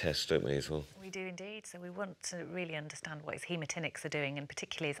some other tests, don't we, as well? We do indeed. So we want to really understand what his haematinics are doing, and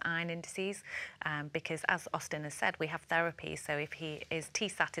particularly his iron indices, because as Austin has said, we have therapy. So if his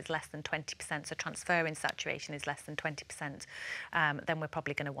TSAT is less than 20%, so transferrin saturation is less than 20%, then we're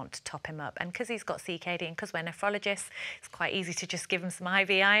probably going to want to top him up. And because he's got CKD and because we're nephrologists, it's quite easy to just give him some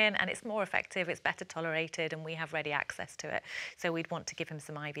IV iron, and it's more effective, it's better tolerated, and we have ready access to it. So we'd want to give him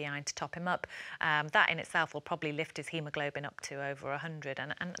some IV iron to top him up. That in itself will probably lift his haemoglobin up to over 100,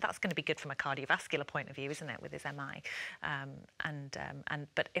 and that's going to be good from a cardiovascular point of view, isn't it, with his MI?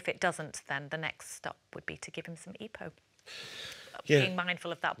 But if it doesn't, then the next stop would be to give him some EPO. being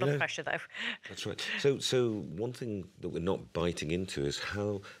mindful of that blood pressure, though. That's right. So one thing that we're not biting into is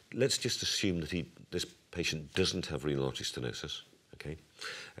how. Let's just assume that this patient doesn't have renal artery stenosis. Okay,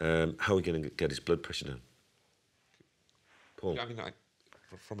 how are we going to get his blood pressure down? Paul. I mean,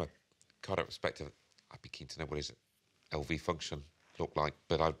 from a cardiac perspective, I'd be keen to know what his LV function look like,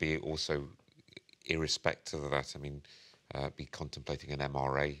 but I'd be also, irrespective of that, I mean, be contemplating an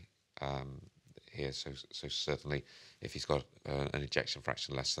MRA here. So certainly, if he's got an ejection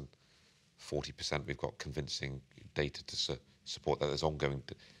fraction less than 40%, we've got convincing data to support that. There's ongoing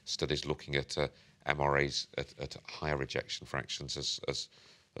studies looking at MRAs at higher ejection fractions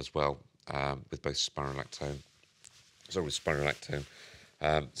as well, with both spironolactone. But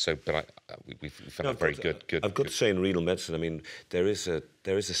we've found a very good. I've got to say, in renal medicine, I mean, there is a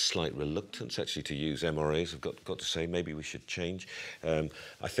slight reluctance actually to use MRAs. I've got to say, maybe we should change.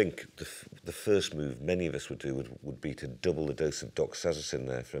 I think the first move many of us would do would be to double the dose of doxazosin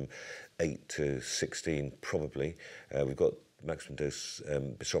there from 8 to 16, probably. We've got maximum dose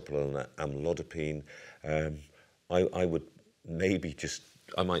bisoprolol and amlodipine. I would maybe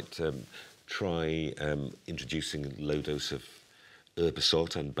I might try introducing a low dose of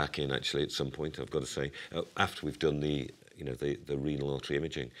irbesartan back in actually at some point, I've got to say, after we've done the renal artery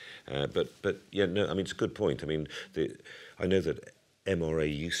imaging. But yeah, no, I mean, it's a good point. I mean, I know that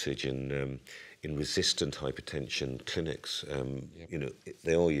MRA usage in resistant hypertension clinics,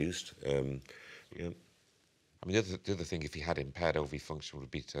 they are used. Yeah. I mean, the other thing, if he had impaired LV function,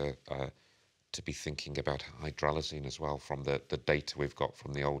 would be to be thinking about hydralazine as well, from the data we've got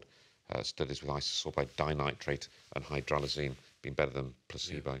from the old studies with isosorbide dinitrate and hydralazine being better than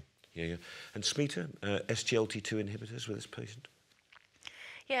placebo. Yeah. And Smita, SGLT2 inhibitors with this patient?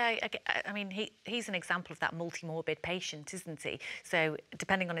 Yeah, I mean, he's an example of that multimorbid patient, isn't he? So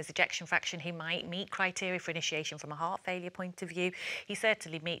depending on his ejection fraction, he might meet criteria for initiation from a heart failure point of view. He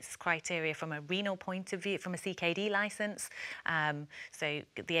certainly meets criteria from a renal point of view, from a CKD licence. So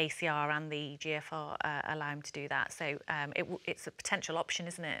the ACR and the GFR allow him to do that. So it's a potential option,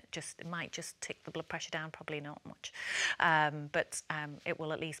 isn't it? It might just tick the blood pressure down, probably not much. But it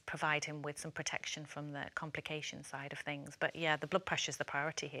will at least provide him with some protection from the complication side of things. But yeah, the blood pressure is the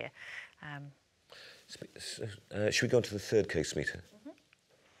priority here. Should we go on to the third case, Smita?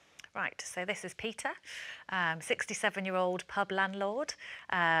 Right, so this is Peter, 67-year-old pub landlord,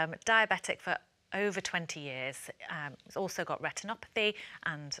 diabetic for over 20 years. He's also got retinopathy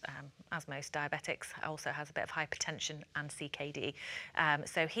and, as most diabetics, also has a bit of hypertension and CKD.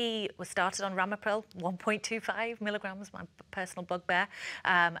 So he was started on Ramipril, 1.25 milligrams, my personal bugbear.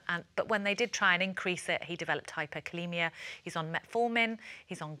 But when they did try and increase it, he developed hyperkalemia. He's on metformin,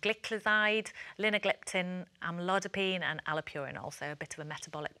 he's on gliclazide, linagliptin, amlodipine and allopurinol, so a bit of a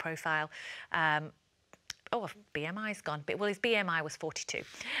metabolic profile. BMI's gone. Well, his BMI was 42.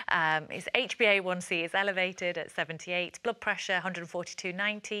 His HbA1c is elevated at 78, blood pressure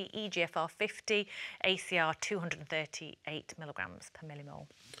 142/90, EGFR 50, ACR 238 milligrams per millimole.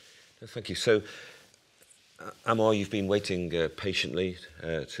 Thank you. So, Amar, you've been waiting patiently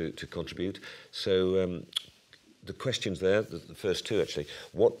to contribute. So, the questions there, the first two actually,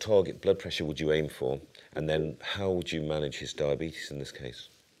 what target blood pressure would you aim for? And then how would you manage his diabetes in this case?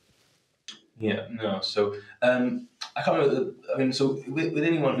 Yeah, no. So I can't remember. So with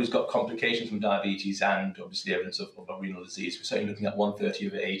anyone who's got complications from diabetes and obviously evidence of a renal disease, we're certainly looking at 130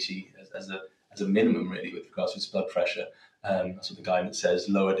 over 80 as a minimum, really, with regards to his blood pressure. That's what the guidance says.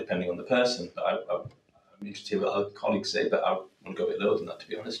 Lower depending on the person. But I'm interested to hear what other colleagues say. But I want to go a bit lower than that, to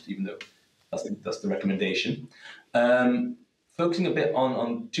be honest, even though that's the recommendation. Focusing a bit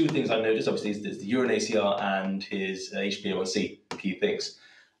on two things I've noticed. Obviously, there's the urine ACR and his HbA1c, key things.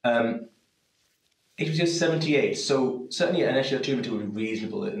 It was just 78, so certainly an SGLT2 inhibitor would be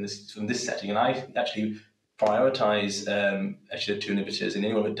reasonable from this setting, and I actually prioritise SGLT2 inhibitors in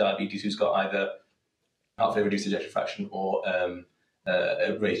anyone with diabetes who's got either heart failure, reduced ejection fraction, or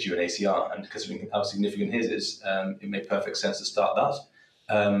a raised urine ACR, and considering how significant his is, it made perfect sense to start that.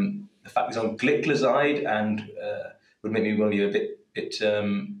 The fact he's on gliclazide and would make me want to be a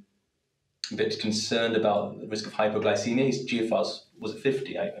bit concerned about the risk of hypoglycemia. His GFR was at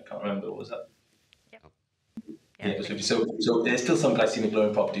 50, I can't remember, what was that? Yeah, so there's still some glycemic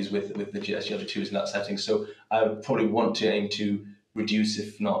lowering properties with the SGLT2s in that setting. So I would probably want to aim to reduce,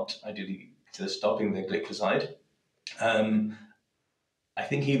 if not ideally to stopping the gliclazide. I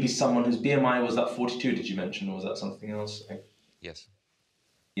think he'd be someone whose BMI was that 42. Did you mention, or was that something else? Yes.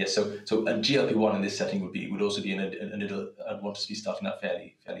 Yeah. So a GLP-1 in this setting would also be I'd want to be starting that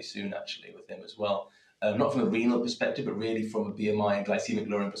fairly soon actually with him as well. Not from a renal perspective, but really from a BMI and glycemic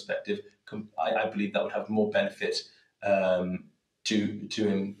lowering perspective. I believe that would have more benefit to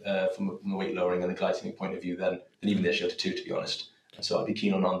him from a weight lowering and the glycemic point of view than even the SGLT2, to be honest. And so I'd be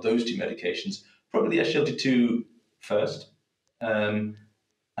keen on those two medications, probably the SGLT2 first, and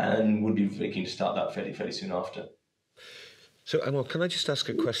would be very keen to start that fairly soon after. So, Amal, can I just ask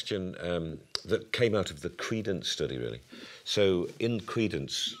a question that came out of the Credence study, really? So, in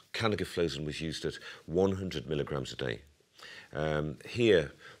Credence, canagliflozin was used at 100 milligrams a day.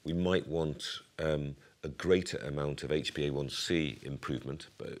 Here, we might want a greater amount of HbA1c improvement,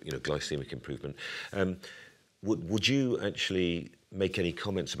 glycemic improvement. Would you actually make any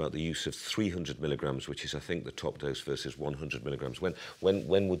comments about the use of 300 milligrams, which is, I think, the top dose, versus 100 milligrams?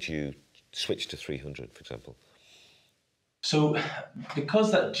 When would you switch to 300, for example? So,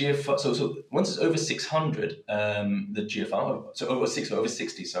 because that GFR, so once it's over 600, the GFR, so over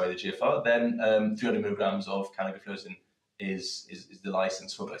 60, sorry, the GFR, then 300 milligrams of canagliflozin is the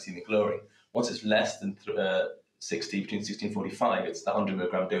license for glycemic lowering. Once it's less than 60, between 60 and 45, it's the 100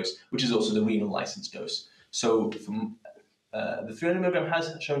 milligram dose, which is also the renal license dose. So, the 300 milligram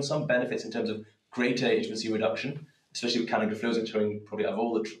has shown some benefits in terms of greater HbA1c reduction, especially with canagliflozin showing probably out of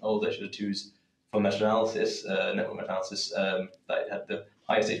all the SGLT2s from meta-analysis, network meta-analysis, that it had the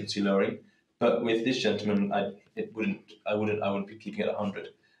highest HbA1c lowering. But with this gentleman, I wouldn't be keeping it at 100.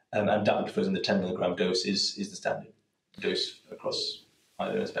 And dapagliflozin, the 10 milligram dose, is the standard dose across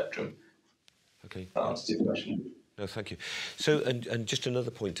either spectrum. Okay. That answers your question. No, thank you. So, and just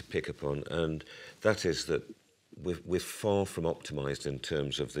another point to pick up on, and that is that we're far from optimised in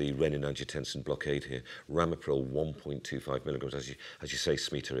terms of the renin-angiotensin blockade here. Ramipril 1.25 milligrams, as you say,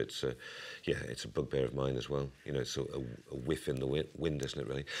 Smita, it's a bugbear of mine as well. It's a whiff in the wind, isn't it,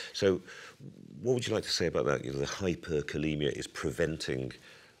 really? So, what would you like to say about that? The hyperkalemia is preventing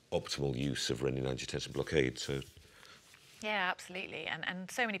optimal use of renin-angiotensin blockade. So. Yeah, absolutely. And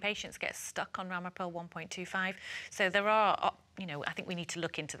so many patients get stuck on Ramipril 1.25. So there are, I think we need to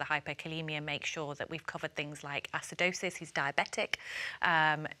look into the hyperkalemia, make sure that we've covered things like acidosis, he's diabetic,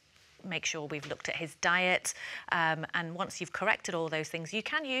 make sure we've looked at his diet. And once you've corrected all those things, you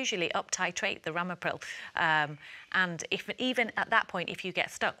can usually up-titrate the Ramipril. And even at that point, if you get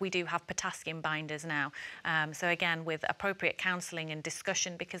stuck, we do have potassium binders now. So again, with appropriate counselling and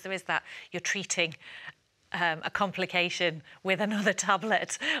discussion, because there is that, you're treating a complication with another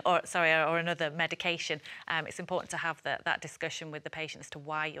tablet or another medication. It's important to have that discussion with the patient as to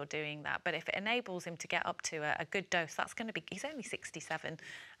why you're doing that. But if it enables him to get up to a good dose, that's going to be, he's only 67.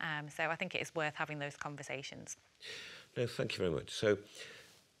 So I think it is worth having those conversations. No, thank you very much. So,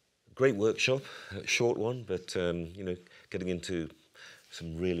 great workshop, short one, but, getting into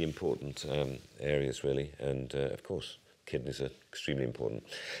some really important areas, really. And, of course, kidneys are extremely important.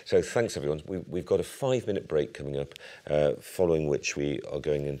 So thanks, everyone. We've got a 5-minute break coming up, following which we are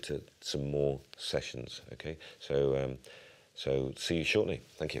going into some more sessions, okay? So see you shortly.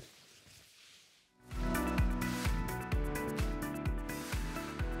 Thank you.